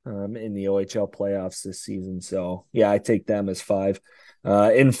in the OHL playoffs this season. So I take them as 5,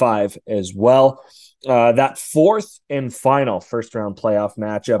 in 5 as well. That 4th and final first round playoff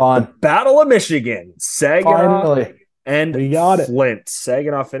matchup, the Battle of Michigan, Saginaw and Flint.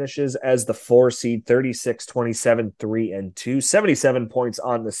 Saginaw finishes as the 4 seed, 36-27, 3-2, 77 points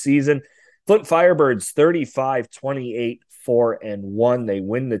on the season. Flint Firebirds 35-28, 4-1. They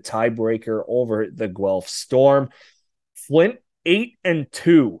win the tiebreaker over the Guelph Storm. Flint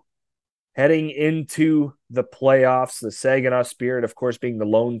 8-2 heading into the playoffs. The Saginaw Spirit, of course, being the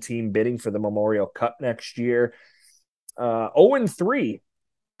lone team bidding for the Memorial Cup next year. 0-3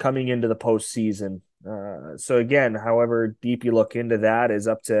 coming into the postseason. So again, however deep you look into that is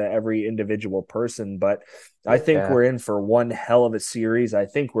up to every individual person, but I think we're in for one hell of a series. I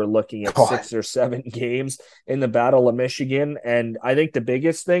think we're looking at 6 or 7 games in the Battle of Michigan, and I think the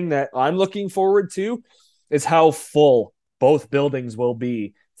biggest thing that I'm looking forward to is how full both buildings will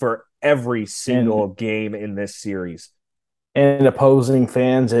be for every single game in this series. And opposing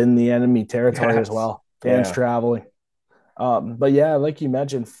fans in the enemy territory as well. Fans traveling. But like you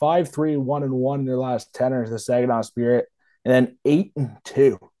mentioned, 5-3, 1-1 in their last 10 are the Saginaw Spirit, and then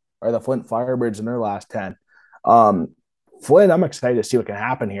 8-2 are the Flint Firebirds in their last 10. Flint, I'm excited to see what can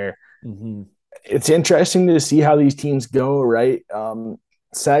happen here. Mm-hmm. It's interesting to see how these teams go, right?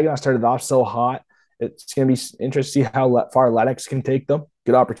 Saginaw started off so hot. It's going to be interesting to see how far Lennox can take them.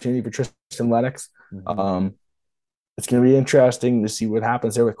 Good opportunity for Tristan Lennox. Mm-hmm. It's going to be interesting to see what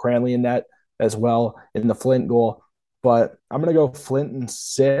happens there with Cranley in net as well in the Flint goal. But I'm gonna go Flint in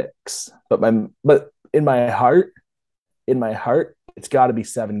 6. But in my heart, it's got to be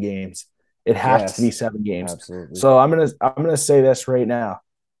 7 games. It has to be 7 games. Absolutely. So I'm gonna say this right now.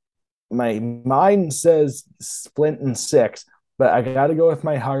 My mind says Flint in 6, but I got to go with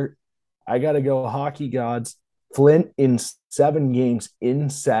my heart. I got to go hockey gods. Flint in 7 games in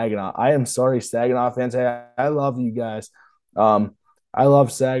Saginaw. I am sorry, Saginaw fans. I love you guys. I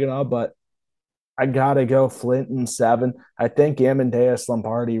love Saginaw, but I gotta go Flint in 7. I think Amadeus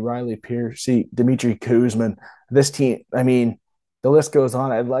Lombardi, Riley Pierce, Dimitri Kuzman. This team, I mean, the list goes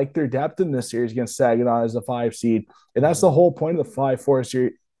on. I like their depth in this series against Saginaw as a 5 seed. And that's the whole point of the 5-4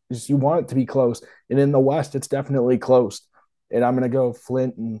 series is you want it to be close. And in the West, it's definitely close. And I'm gonna go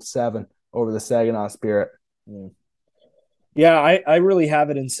Flint in 7 over the Saginaw Spirit. Yeah, I really have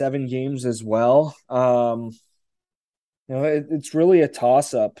it in 7 games as well. It's really a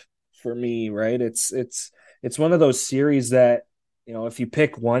toss-up for me, right? It's one of those series that, if you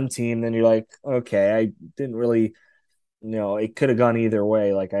pick one team, then you're like, okay, I didn't really, it could have gone either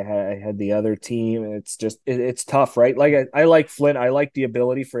way. Like I had the other team, and it's just it's tough, right? Like I like Flint. I like the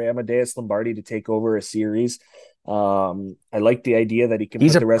ability for Amadeus Lombardi to take over a series. I like the idea that he can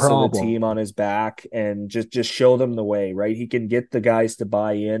He's put a the rest of the problem. team on his back and just show them the way, right? He can get the guys to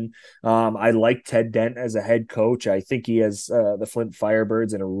buy in. I like Ted Dent as a head coach. I think he has the Flint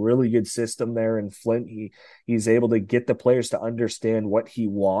Firebirds in a really good system there in Flint. He's able to get the players to understand what he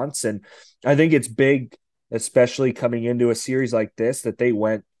wants, and I think it's big, especially coming into a series like this, that they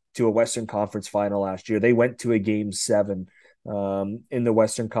went to a Western Conference final last year. They went to a Game 7 in the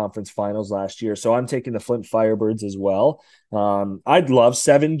Western Conference Finals last year. So I'm taking the Flint Firebirds as well. I'd love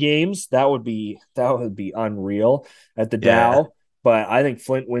 7 games. That would be unreal at the Dow. But I think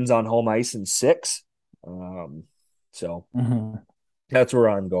Flint wins on home ice in 6. So that's where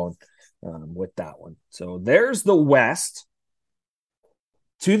I'm going with that one. So there's the West.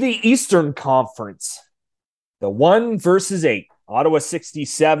 To the Eastern Conference, the 1 versus 8, Ottawa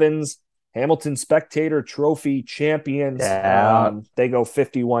 67s, Hamilton Spectator Trophy champions. Yeah. They go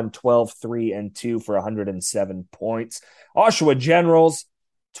 51-12, 3-2 for 107 points. Oshawa Generals,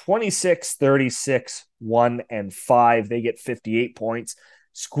 26-36, 1-5. They get 58 points,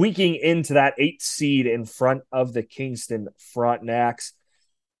 squeaking into that 8th seed in front of the Kingston Frontenacs.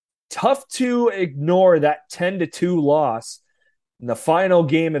 Tough to ignore that 10-2 loss in the final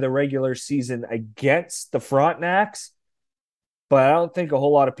game of the regular season against the Frontenacs. But I don't think a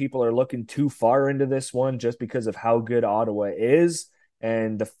whole lot of people are looking too far into this one just because of how good Ottawa is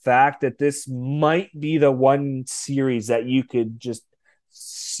and the fact that this might be the one series that you could just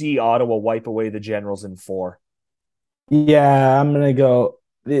see Ottawa wipe away the Generals in 4. Yeah, I'm going to go.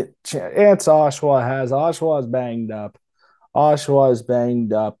 It's Oshawa. Oshawa is banged up. Oshawa is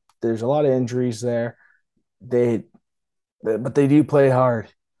banged up. There's a lot of injuries there. But they do play hard.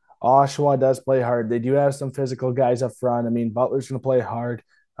 Oshawa does play hard. They do have some physical guys up front. I mean, Butler's going to play hard.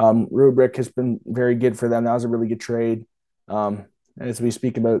 Rubric has been very good for them. That was a really good trade. As we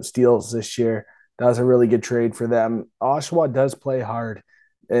speak about steals this year, that was a really good trade for them. Oshawa does play hard,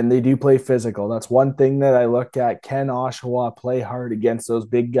 and they do play physical. That's one thing that I look at. Can Oshawa play hard against those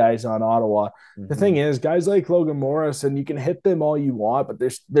big guys on Ottawa? The thing is, guys like Logan Morris, and you can hit them all you want,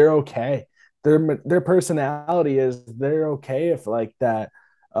 but they're okay. Their personality is they're okay if like that.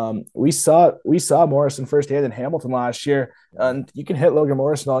 We saw Morrison firsthand in Hamilton last year, and you can hit Logan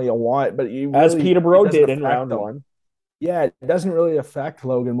Morrison all you want, but as Peterborough did in round 1. Yeah, it doesn't really affect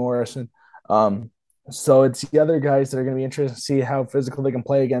Logan Morrison. So it's the other guys that are going to be interested to see how physical they can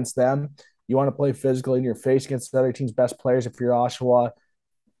play against them. You want to play physical in your face against the other team's best players. If you're Oshawa,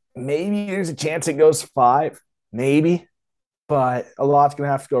 maybe there's a chance it goes 5, maybe, but a lot's going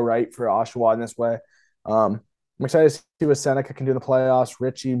to have to go right for Oshawa in this way. I'm excited to see what Seneca can do in the playoffs.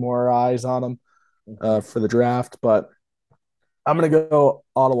 Richie, more eyes on him for the draft, but I'm going to go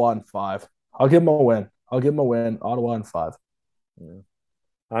Ottawa in 5. I'll give them a win. Ottawa in 5. Yeah.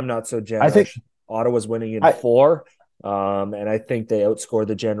 I'm not so generous. I think Ottawa's winning in 4, and I think they outscored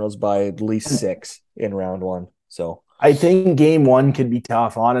the Generals by at least 6 in round 1. So I think game 1 could be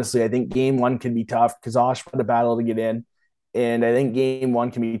tough. Honestly, I think game 1 could be tough because Oshawa had a battle to get in, and I think game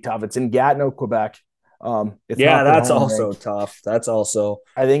 1 can be tough. It's in Gatineau, Quebec. That's also tough. That's also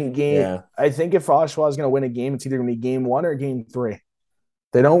I think if Oshawa is going to win a game, it's either going to be game 1 or game 3.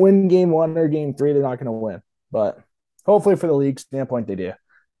 They don't win game 1 or game 3, they're not going to win. But hopefully, for the league standpoint, they do.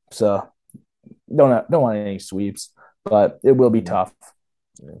 So don't want any sweeps, but it will be tough.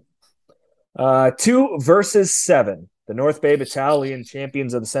 2 versus 7. The North Bay Battalion,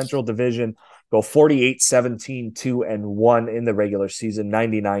 champions of the Central Division, go 48-17, 2-1 in the regular season,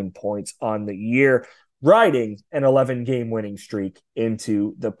 99 points on the year, riding an 11-game winning streak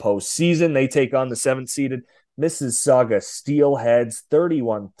into the postseason. They take on the 7th-seeded Mississauga Steelheads,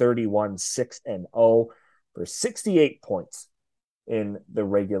 31-31, 6-0 for 68 points in the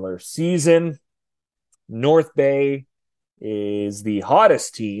regular season. North Bay is the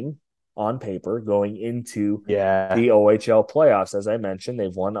hottest team on paper going into the OHL playoffs. As I mentioned,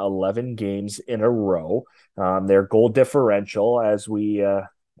 they've won 11 games in a row. Their goal differential, as we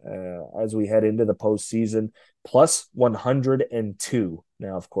as we head into the postseason, plus 102.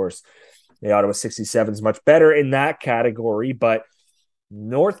 Now, of course, the Ottawa 67 is much better in that category, but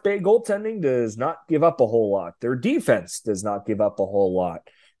North Bay goaltending does not give up a whole lot. Their defense does not give up a whole lot.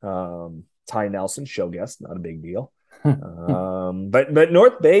 Ty Nelson, show guest, not a big deal. But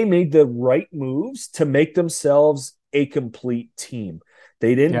North Bay made the right moves to make themselves a complete team.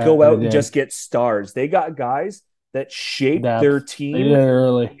 They didn't go out and just get stars. They got guys that shaped their team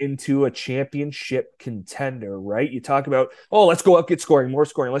into a championship contender, right? You talk about, oh, let's go out, get scoring, more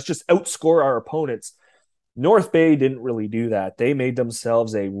scoring. Let's just outscore our opponents. North Bay didn't really do that. They made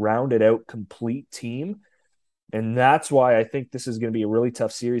themselves a rounded out, complete team. And that's why I think this is going to be a really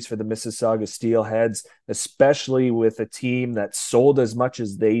tough series for the Mississauga Steelheads, especially with a team that sold as much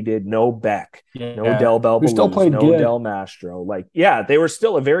as they did. No Beck, no Del Belbaluz, no Del Mastro. Like, yeah, they were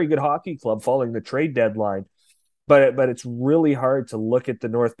still a very good hockey club following the trade deadline. But it's really hard to look at the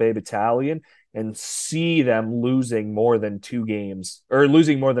North Bay Battalion and see them losing more than 2 games, or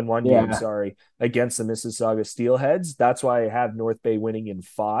losing more than 1 game, against the Mississauga Steelheads. That's why I have North Bay winning in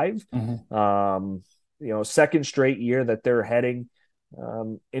 5. Second straight year that they're heading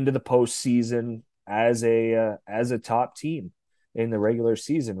into the postseason as a top team in the regular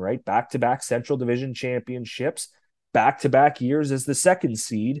season, right? Back-to-back Central Division championships, back-to-back years as the 2nd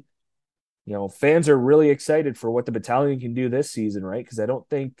seed. Fans are really excited for what the Battalion can do this season, right? Because I don't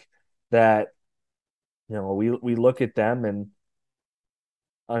think that, we look at them and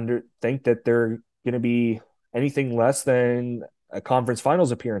think that they're going to be anything less than a conference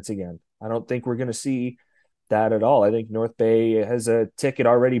finals appearance again. I don't think we're going to see that at all. I think North Bay has a ticket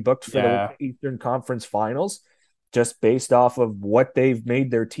already booked for the Eastern Conference Finals, just based off of what they've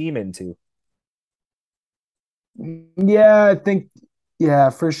made their team into. Yeah, I think,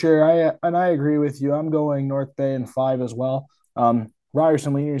 for sure. I agree with you. I'm going North Bay in 5 as well.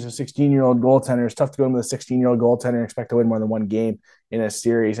 Ryerson Leaner is a 16-year-old goaltender. It's tough to go into a 16-year-old goaltender and expect to win more than 1 game in a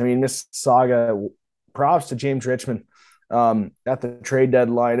series. I mean, Mississauga, props to James Richmond at the trade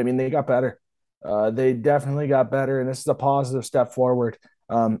deadline. I mean, they got better. They definitely got better, and this is a positive step forward.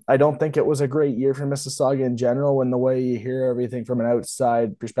 I don't think it was a great year for Mississauga in general, when the way you hear everything from an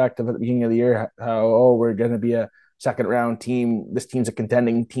outside perspective at the beginning of the year, how, we're going to be a second-round team. This team's a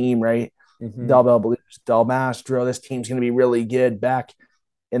contending team, right? Del Belbaluz, Del Mastro, this team's going to be really good back.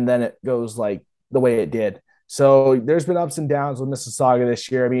 And then it goes like the way it did. So there's been ups and downs with Mississauga this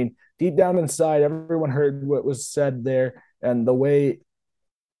year. I mean, deep down inside, everyone heard what was said there, and the way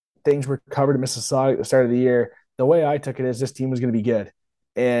things were covered in Mississauga at the start of the year. The way I took it is this team was going to be good.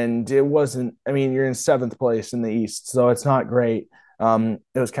 And it wasn't. I mean, you're in 7th place in the East, so it's not great. It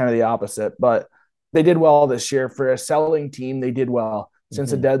was kind of the opposite, but they did well this year. For a selling team, they did well.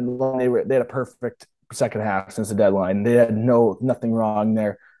 Since the deadline, they had a perfect second half since the deadline. They had nothing wrong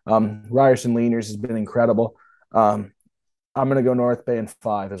there. Ryerson Leaners has been incredible. I'm going to go North Bay in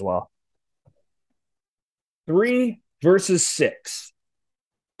 5 as well. 3 versus 6.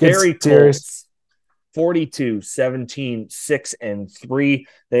 Very close. 42, 17, 6, and 3.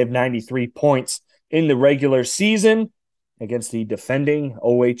 They have 93 points in the regular season against the defending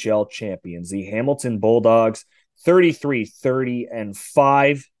OHL champions, the Hamilton Bulldogs. 33, 30, and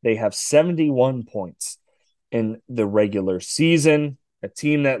 5. They have 71 points in the regular season. A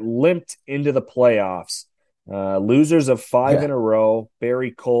team that limped into the playoffs. Losers of 5 in a row. Barrie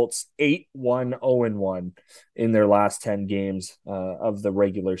Colts 8-1-0-1 in their last 10 games of the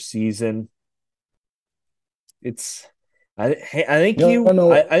regular season. I think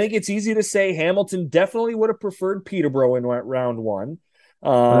it's easy to say Hamilton definitely would have preferred Peterborough in round 1.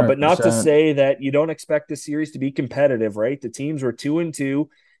 But not to say that you don't expect the series to be competitive, right? The teams were 2-2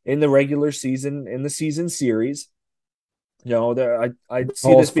 in the regular season, in the season series. I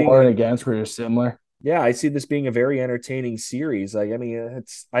see this being for and against were similar. Yeah, I see this being a very entertaining series. Like, I mean,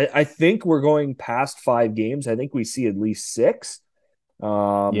 I think we're going past 5 games. I think we see at least 6.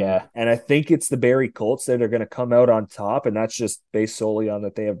 And I think it's the Barrie Colts that are going to come out on top, and that's just based solely on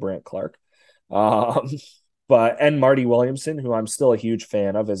that they have Brant Clark. And Marty Williamson, who I'm still a huge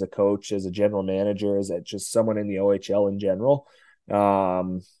fan of as a coach, as a general manager, as just someone in the OHL in general.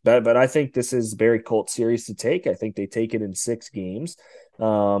 But I think this is Barrie Colts series to take. I think they take it in 6 games.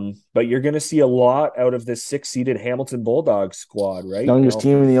 But you're going to see a lot out of this 6-seeded Hamilton Bulldogs squad, right? Youngest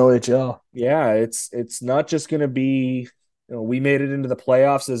team in the OHL. Yeah, it's not just going to be, we made it into the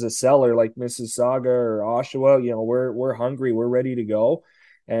playoffs as a seller like Mississauga or Oshawa. We're hungry, we're ready to go,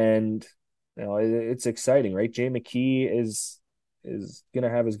 and it's exciting, right? Jay McKee is going to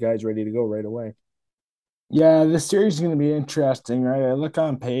have his guys ready to go right away. Yeah, this series is going to be interesting, right? I look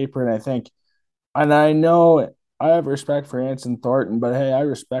on paper and I think, and I know I have respect for Anson Thornton, but hey, I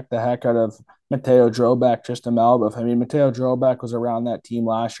respect the heck out of Mateo Drobak, Tristan Malbuff. I mean, Mateo Drobak was around that team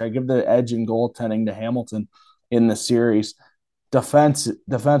last year. I give the edge in goaltending to Hamilton in the series. Defense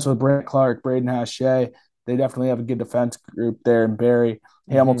with Brent Clark, Braden Hache. They definitely have a good defense group there in Barrie.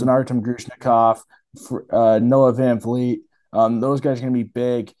 Hamilton, Artem Grushnikov, Noah Van Vliet. Those guys are going to be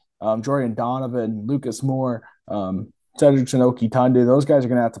big. Jordan Donovan, Lucas Moore, Cedric Sanoki Tunde. Those guys are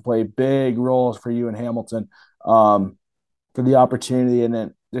going to have to play big roles for you in Hamilton for the opportunity. And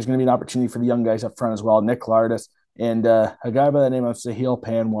then there's going to be an opportunity for the young guys up front as well. Nick Lardis and a guy by the name of Sahil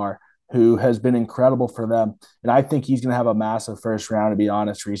Panwar, who has been incredible for them. And I think he's going to have a massive first round, to be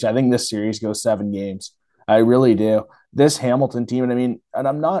honest, Reese. I think this series goes 7 games. I really do. This Hamilton team, and I mean, and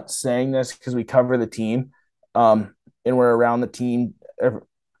I'm not saying this because we cover the team and we're around the team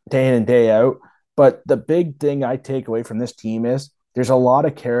day in and day out. But the big thing I take away from this team is there's a lot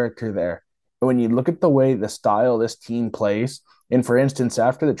of character there. And when you look at the way the style this team plays, and for instance,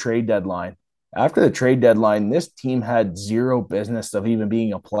 after the trade deadline, this team had zero business of even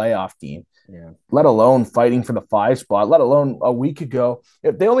being a playoff team, let alone fighting for the 5 spot, let alone a week ago.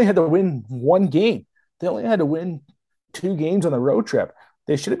 If they only had to win 1 game, they only had to win 2 games on the road trip.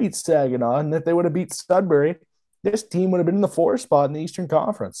 They should have beat Saginaw, and if they would have beat Sudbury, this team would have been in the 4 spot in the Eastern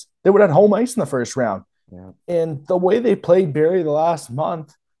Conference. They would have had home ice in the first round. Yeah. And the way they played Barrie the last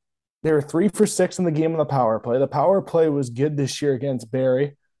month, they were 3 for 6 in the game on the power play. The power play was good this year against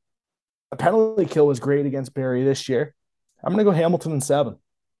Barrie. A penalty kill was great against Barrie this year. I'm going to go Hamilton in 7.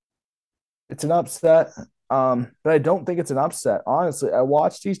 It's an upset, but I don't think it's an upset. Honestly, I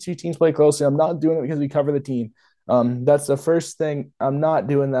watched these 2 teams play closely. I'm not doing it because we cover the team. That's the first thing. I'm not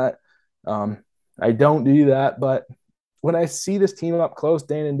doing that. I don't do that. But when I see this team up close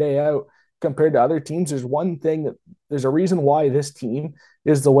day in and day out compared to other teams, there's a reason why this team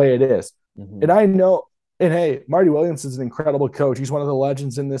is the way it is. Mm-hmm. And I know, and hey, Marty Williams is an incredible coach. He's one of the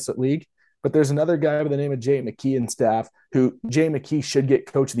legends in this league. But there's another guy by the name of Jay McKee and staff who Jay McKee should get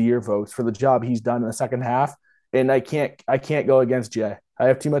Coach of the Year votes for the job he's done in the second half. And I can't go against Jay. I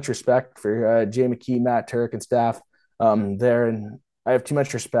have too much respect for Jay McKee, Matt Turk, and staff there, and I have too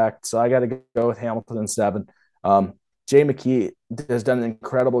much respect. So I got to go with Hamilton in 7. Jay McKee has done an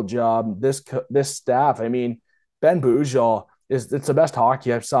incredible job. This staff, I mean, Ben Boujal it's the best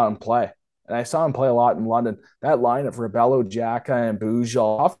hockey I've saw him play. And I saw him play a lot in London. That lineup, Rebello, Jacka, and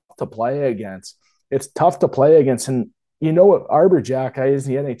Boujal, tough to play against. It's tough to play against. And you know what Arbor Jacka is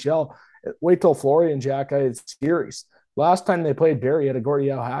in the NHL. Wait till Florian Jacka is series. Last time they played Barrie had a Gordie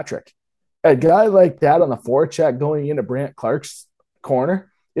Howe hat trick. A guy like that on the forecheck going into Brant Clark's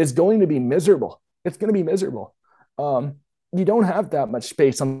corner is going to be miserable. It's going to be miserable. You don't have that much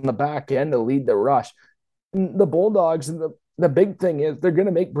space on the back end to lead the rush. And the Bulldogs, and the big thing is they're going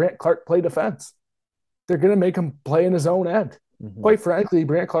to make Brant Clark play defense. They're going to make him play in his own end. Mm-hmm. Quite frankly,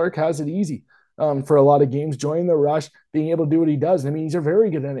 Brant Clark has it easy for a lot of games, joining the rush, being able to do what he does. I mean, he's a very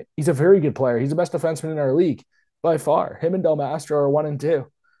good in it. He's a very good player. He's the best defenseman in our league by far. Him and Del Mastro are 1 and 2,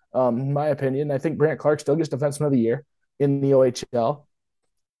 in my opinion. I think Brant Clark still gets defenseman of the year in the OHL.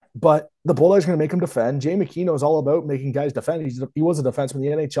 But the Bulldogs are going to make him defend. Jay McKee knows all about making guys defend. He was a defenseman in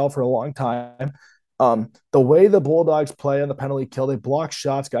the NHL for a long time. The way the Bulldogs play on the penalty kill, they block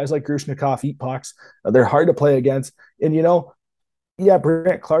shots. Guys like Grushnikov eat pucks. They're hard to play against. And,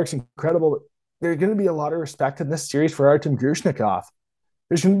 Brant Clark's incredible. But there's going to be a lot of respect in this series for Artem Grushnikov.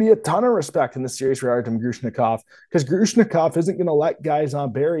 There's going to be a ton of respect in this series for Artem Grushnikov because Grushnikov isn't going to let guys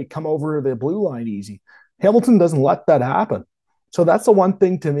on Barrie come over the blue line easy. Hamilton doesn't let that happen. So that's the one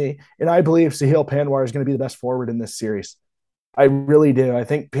thing to me. And I believe Sahil Panwar is going to be the best forward in this series. I really do. I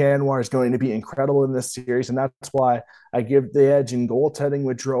think Panwar is going to be incredible in this series, and that's why I give the edge in goaltending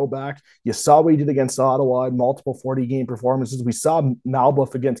with Drobak. You saw what he did against Ottawa in multiple 40-game performances. We saw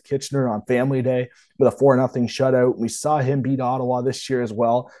Malbuff against Kitchener on Family Day with a 4-0 shutout. We saw him beat Ottawa this year as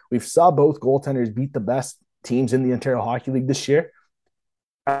well. We saw both goaltenders beat the best teams in the Ontario Hockey League this year.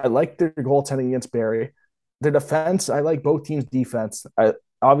 I like their goaltending against Barrie. Their defense, I like both teams' defense.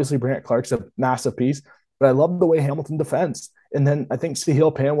 Obviously, Brant Clark's a massive piece, but I love the way Hamilton defends. And then I think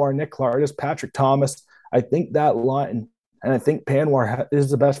Sahil Panwar, Nick Lardis, Patrick Thomas, I think that line, and I think Panwar is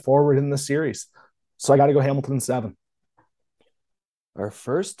the best forward in the series. So I got to go Hamilton in 7. Our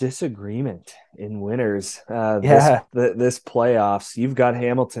first disagreement in winners this playoffs. You've got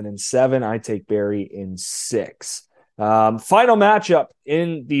Hamilton in 7. I take Barrie in 6. Final matchup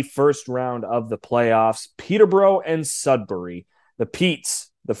in the first round of the playoffs, Peterborough and Sudbury. The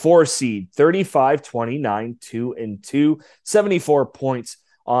Petes, the 4 seed, 35-29, 2-2, 74 points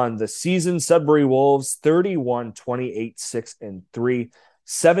on the season. Sudbury Wolves, 31-28, 6-3,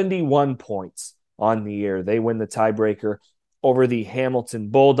 71 points on the year. They win the tiebreaker over the Hamilton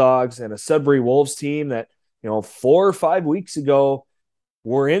Bulldogs and a Sudbury Wolves team that, 4 or 5 weeks ago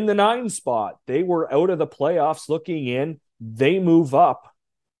were in the 9 spot. They were out of the playoffs looking in. They move up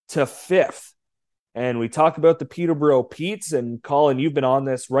to 5th. And we talk about the Peterborough Petes, and Colin, you've been on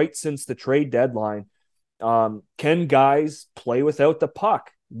this right since the trade deadline. Can guys play without the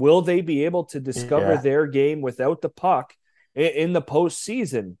puck? Will they be able to discover their game without the puck in the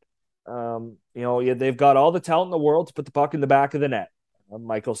postseason? They've got all the talent in the world to put the puck in the back of the net.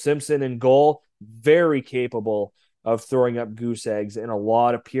 Michael Simpson in goal, very capable of throwing up goose eggs in a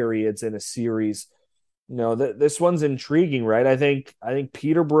lot of periods in a series. This one's intriguing, right? I think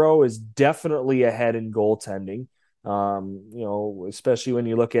Peterborough is definitely ahead in goaltending. Especially when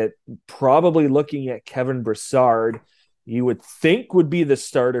you look at looking at Kevin Brassard, you would think would be the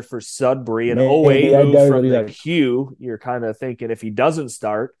starter for Sudbury. An OA move from the Q. You're kind of thinking if he doesn't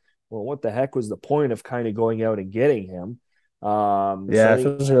start, well, what the heck was the point of kind of going out and getting him?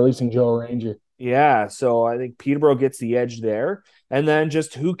 Especially releasing Joe Ranger. Yeah, so I think Peterborough gets the edge there. And then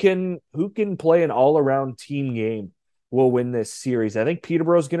just who can play an all-around team game will win this series. I think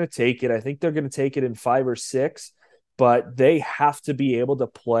Peterborough's going to take it. I think they're going to take it in 5 or 6, but they have to be able to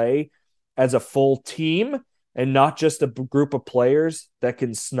play as a full team and not just a group of players that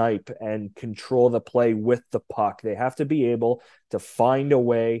can snipe and control the play with the puck. They have to be able to find a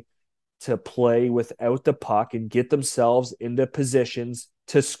way to play without the puck and get themselves into positions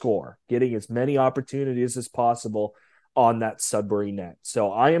to score, getting as many opportunities as possible on that Sudbury net.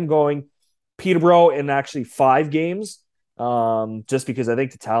 So I am going Peterborough in actually 5 games, just because I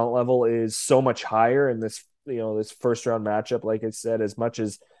think the talent level is so much higher in this, this first round matchup. Like I said, as much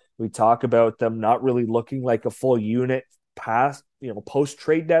as we talk about them not really looking like a full unit past, post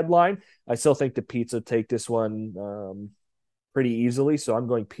trade deadline, I still think the Petes will take this one pretty easily. So I'm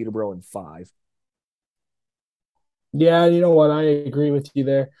going Peterborough in 5. Yeah, you know what? I agree with you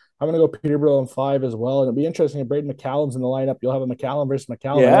there. I'm going to go Peterborough in 5 as well. And it'll be interesting if Braden McCallum's in the lineup. You'll have a McCallum versus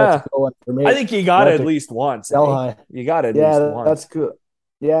McCallum. Yeah. I think you got it at least once. Delhi. You got it at least once. That's cool.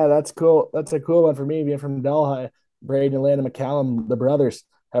 Yeah, that's cool. That's a cool one for me, being from Delhi. Braden and Landon McCallum, the brothers,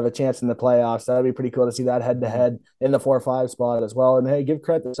 have a chance in the playoffs. That'd be pretty cool to see that head-to-head in the 4-5 spot as well. And, hey, give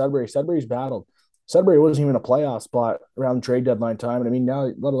credit to Sudbury. Sudbury's battled. Sudbury wasn't even a playoff spot around trade deadline time. And I mean, now,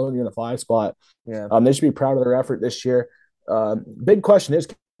 let alone you're in the 5 spot. Yeah. They should be proud of their effort this year. Big question is,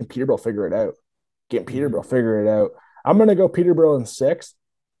 can Peterborough figure it out? Can Peterborough figure it out? I'm going to go Peterborough in 6.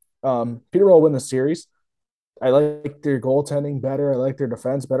 Peterborough will win the series. I like their goaltending better. I like their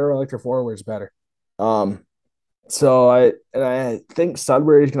defense better. I like their forwards better. So I think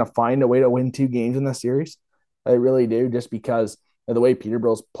Sudbury is going to find a way to win 2 games in the series. I really do, just because of the way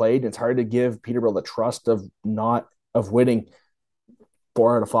Peterborough's played. It's hard to give Peterborough the trust of winning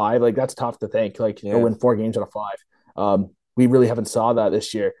 4 out of 5. Like, that's tough to think. They'll win 4 games out of 5. We really haven't saw that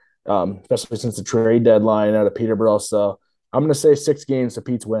this year, especially since the trade deadline out of Peterborough. So I'm going to say 6 games to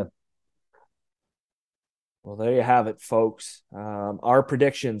Pete's win. Well, there you have it, folks. Our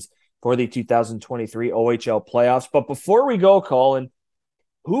predictions for the 2023 OHL playoffs. But before we go, Colin,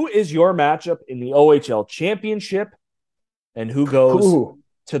 who is your matchup in the OHL championship, and who goes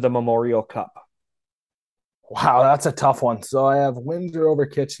to the Memorial Cup? Wow, that's a tough one. So I have Windsor over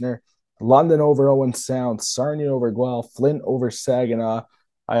Kitchener, London over Owen Sound, Sarnia over Guelph, Flint over Saginaw.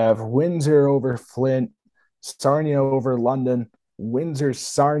 I have Windsor over Flint, Sarnia over London, Windsor,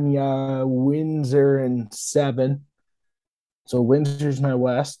 Sarnia, Windsor in 7. So Windsor's my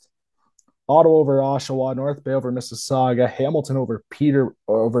west. Ottawa over Oshawa, North Bay over Mississauga, Hamilton over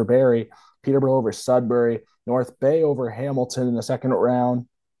Barrie, Peterborough over Sudbury, North Bay over Hamilton in the second round.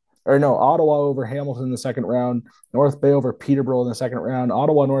 Ottawa over Hamilton in the second round, North Bay over Peterborough in the second round,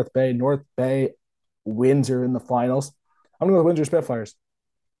 Ottawa, North Bay, Windsor in the finals. I'm going to go with Windsor Spitfires.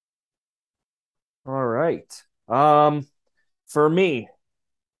 All right. For me,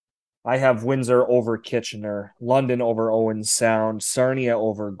 I have Windsor over Kitchener, London over Owen Sound, Sarnia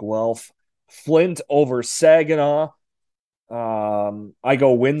over Guelph, Flint over Saginaw. I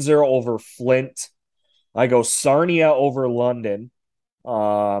go Windsor over Flint. I go Sarnia over London.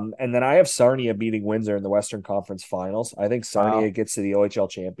 And then I have Sarnia beating Windsor in the Western Conference Finals. I think Sarnia gets to the OHL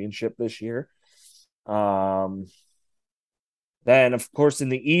Championship this year. Then, of course, in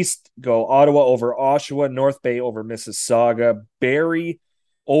the East, go Ottawa over Oshawa, North Bay over Mississauga, Barrie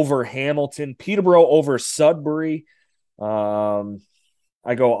over Hamilton, Peterborough over Sudbury.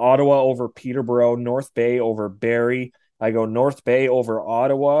 I go Ottawa over Peterborough, North Bay over Barrie. I go North Bay over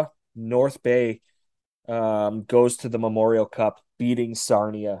Ottawa. North Bay goes to the Memorial Cup, beating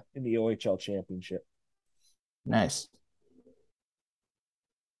Sarnia in the OHL Championship. Nice.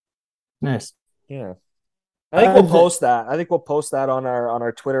 Yeah. I think we'll post that. I think we'll post that on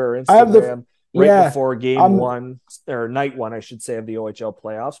our Twitter or Instagram before game one or night one, I should say, of the OHL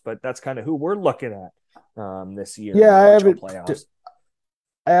playoffs. But that's kind of who we're looking at this year. Yeah,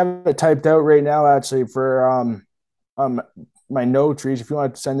 I have it typed out right now actually for my notes. If you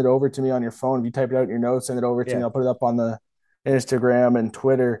want to send it over to me on your phone, if you type it out in your notes, send it over to me. I'll put it up on the Instagram and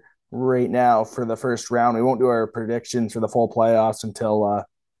Twitter right now for the first round. We won't do our predictions for the full playoffs until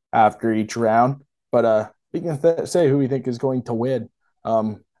after each round, but we can say who we think is going to win.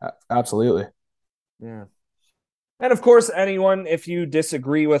 Absolutely. Yeah. And of course, anyone, if you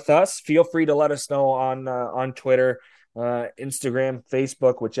disagree with us, feel free to let us know on Twitter, Instagram,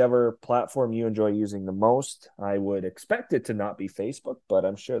 Facebook, whichever platform you enjoy using the most. I would expect it to not be Facebook, but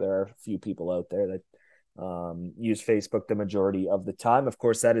I'm sure there are a few people out there that use Facebook the majority of the time. Of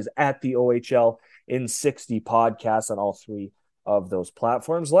course, that is at the OHL in 60 podcast on all three of those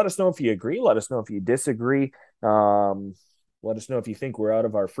platforms. Let us know if you agree. Let us know if you disagree. Let us know if you think we're out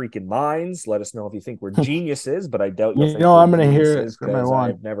of our freaking minds. Let us know if you think we're geniuses, but I doubt you'll think I'm going to hear it because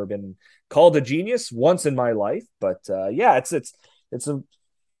I've never been called a genius once in my life. But it's a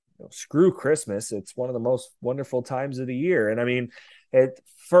screw Christmas. It's one of the most wonderful times of the year. And I mean,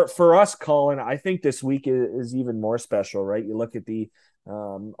 for us, Colin, I think this week is even more special, right? You look at the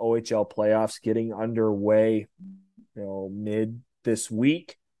OHL playoffs getting underway, mid this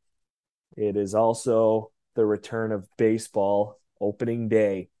week. It is also the return of baseball. Opening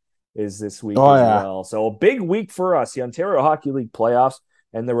day is this week well. So a big week for us, the Ontario Hockey League playoffs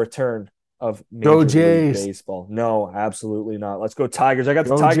and the return of Major League Baseball. No, absolutely not. Let's go Tigers. I got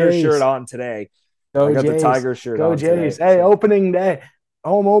the Tigers shirt on today. I got the Tigers shirt on Jays. Today. Hey, opening day.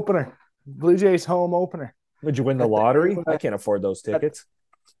 Home opener. Blue Jays home opener. Would you win the lottery? I can't afford those tickets.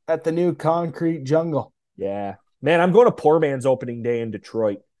 At the new concrete jungle. Yeah. Man, I'm going to Poor Man's opening day in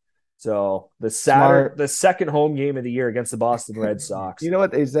Detroit. So the second home game of the year against the Boston Red Sox. You know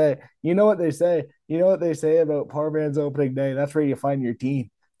what they say about Poor Man's opening day? That's where you find your team.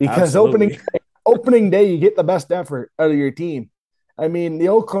 Because opening day, you get the best effort out of your team. I mean, the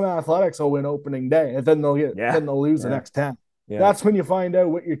Oakland Athletics will win opening day, and then they'll lose the next 10. Yeah. That's when you find out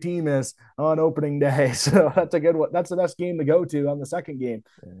what your team is on opening day. So that's a good one. That's the best game to go to on the second game.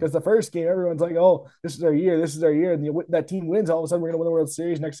 Because the first game, everyone's like, oh, this is our year. And that team wins. All of a sudden, we're going to win the World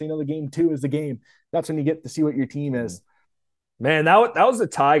Series. Next thing you know, the game 2 is the game. That's when you get to see what your team is. Man, that was the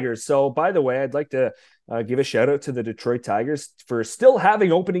Tigers. So, by the way, I'd like to give a shout out to the Detroit Tigers for still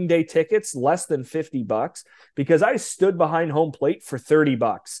having opening day tickets less than $50 because I stood behind home plate for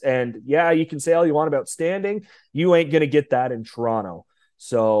 $30. And yeah, you can say all you want about standing. You ain't going to get that in Toronto.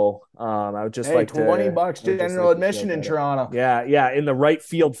 So I would just like $20 general admission in Toronto. Yeah. In the right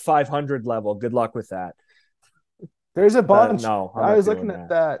field 500 level. Good luck with that. There's a bunch. No, I was looking at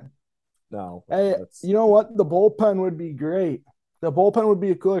that. No. Hey, you know what? The bullpen would be great. The bullpen would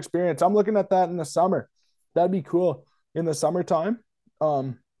be a cool experience. I'm looking at that in the summer. That'd be cool. In the summertime,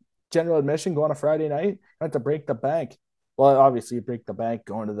 general admission, go on a Friday night, I have to break the bank. Well, obviously you break the bank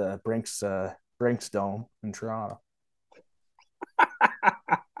going to the Brinks Dome in Toronto.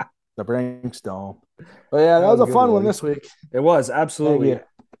 The Brinks Dome. But yeah, that was a fun one this week. It was, absolutely.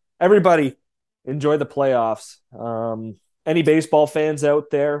 Everybody, enjoy the playoffs. Any baseball fans out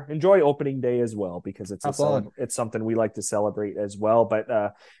there, enjoy opening day as well because it's something we like to celebrate as well.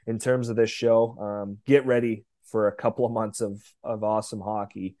 But in terms of this show, get ready for a couple of months of awesome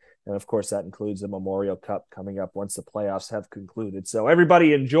hockey. And of course, that includes the Memorial Cup coming up once the playoffs have concluded. So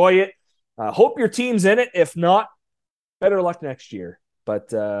everybody enjoy it. Hope your team's in it. If not, better luck next year. But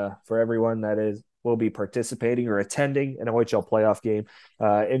for everyone that will be participating or attending an OHL playoff game,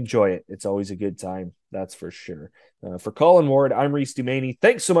 enjoy it. It's always a good time. That's for sure. For Colin Ward, I'm Reese Dumaney.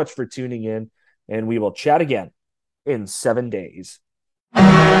 Thanks so much for tuning in, and we will chat again in 7 days.